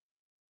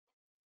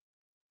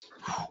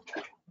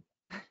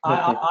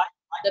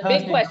 The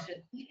big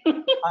question. I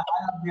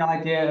love the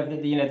idea of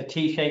the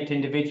T-shaped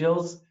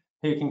individuals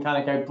who can kind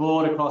of go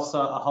broad across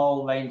a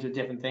whole range of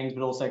different things,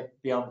 but also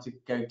be able to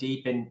go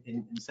deep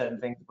in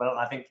certain things as well. And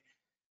I think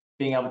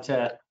being able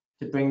to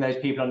bring those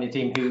people on your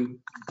team who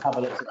have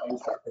a look at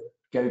things that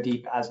go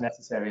deep as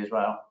necessary as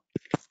well.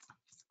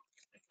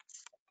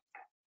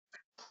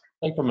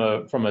 I think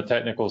from a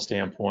technical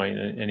standpoint,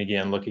 and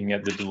again, looking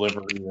at the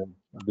delivery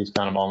of these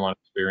kind of online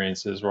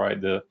experiences,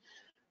 right? The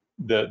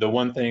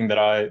one thing that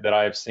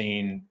I've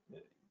seen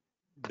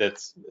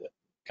that's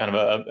kind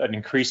of an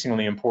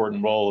increasingly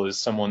important role is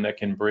someone that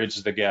can bridge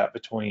the gap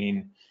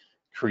between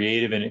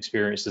creative and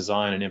experienced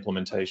design and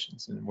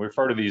implementations. And we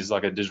refer to these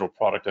like a digital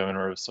product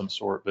owner of some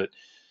sort,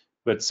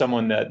 but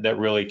someone that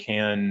really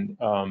can,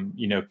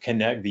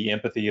 connect the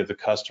empathy of the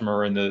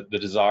customer and the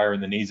desire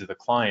and the needs of the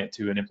client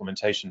to an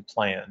implementation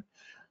plan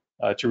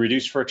to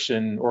reduce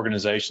friction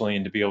organizationally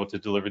and to be able to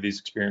deliver these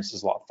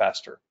experiences a lot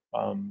faster.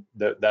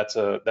 That's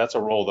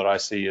a role that I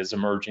see as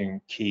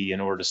emerging key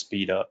in order to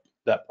speed up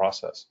that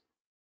process.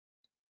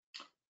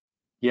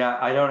 Yeah,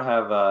 I don't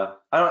have,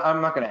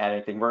 I'm not going to add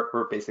anything.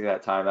 We're basically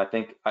at time. I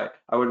think I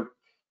would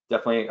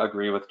definitely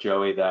agree with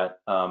Joey that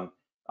I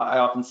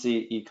often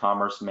see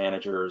e-commerce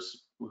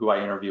managers who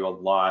I interview a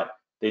lot.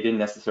 They didn't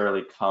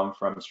necessarily come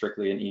from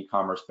strictly an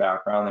e-commerce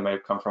background. They might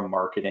have come from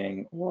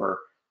marketing or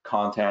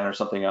content or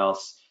something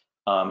else.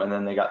 And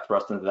then they got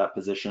thrust into that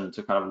position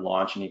to kind of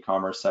launch an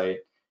e-commerce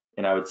site.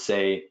 And I would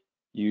say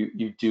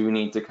you do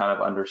need to kind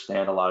of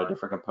understand a lot of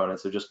different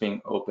components. So just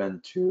being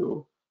open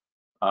to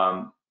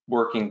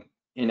working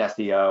in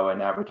SEO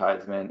and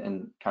advertisement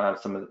and kind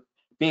of some of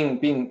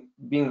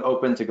being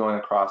open to going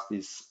across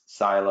these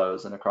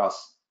silos and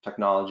across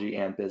technology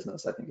and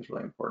business, I think is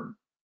really important.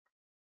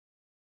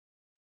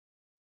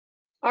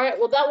 All right,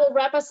 well, that will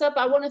wrap us up.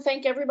 I want to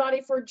thank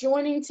everybody for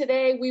joining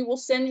today. We will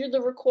send you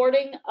the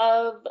recording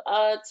of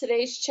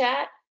today's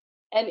chat.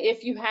 And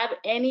if you have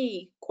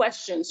any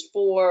questions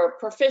for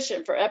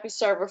Perficient, for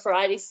Episerver, for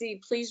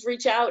IDC, please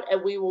reach out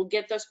and we will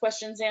get those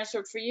questions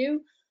answered for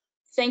you.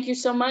 Thank you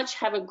so much.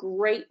 Have a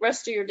great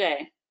rest of your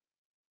day.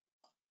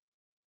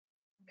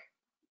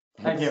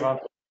 Thank you, Rob.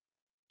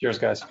 Cheers,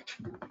 guys.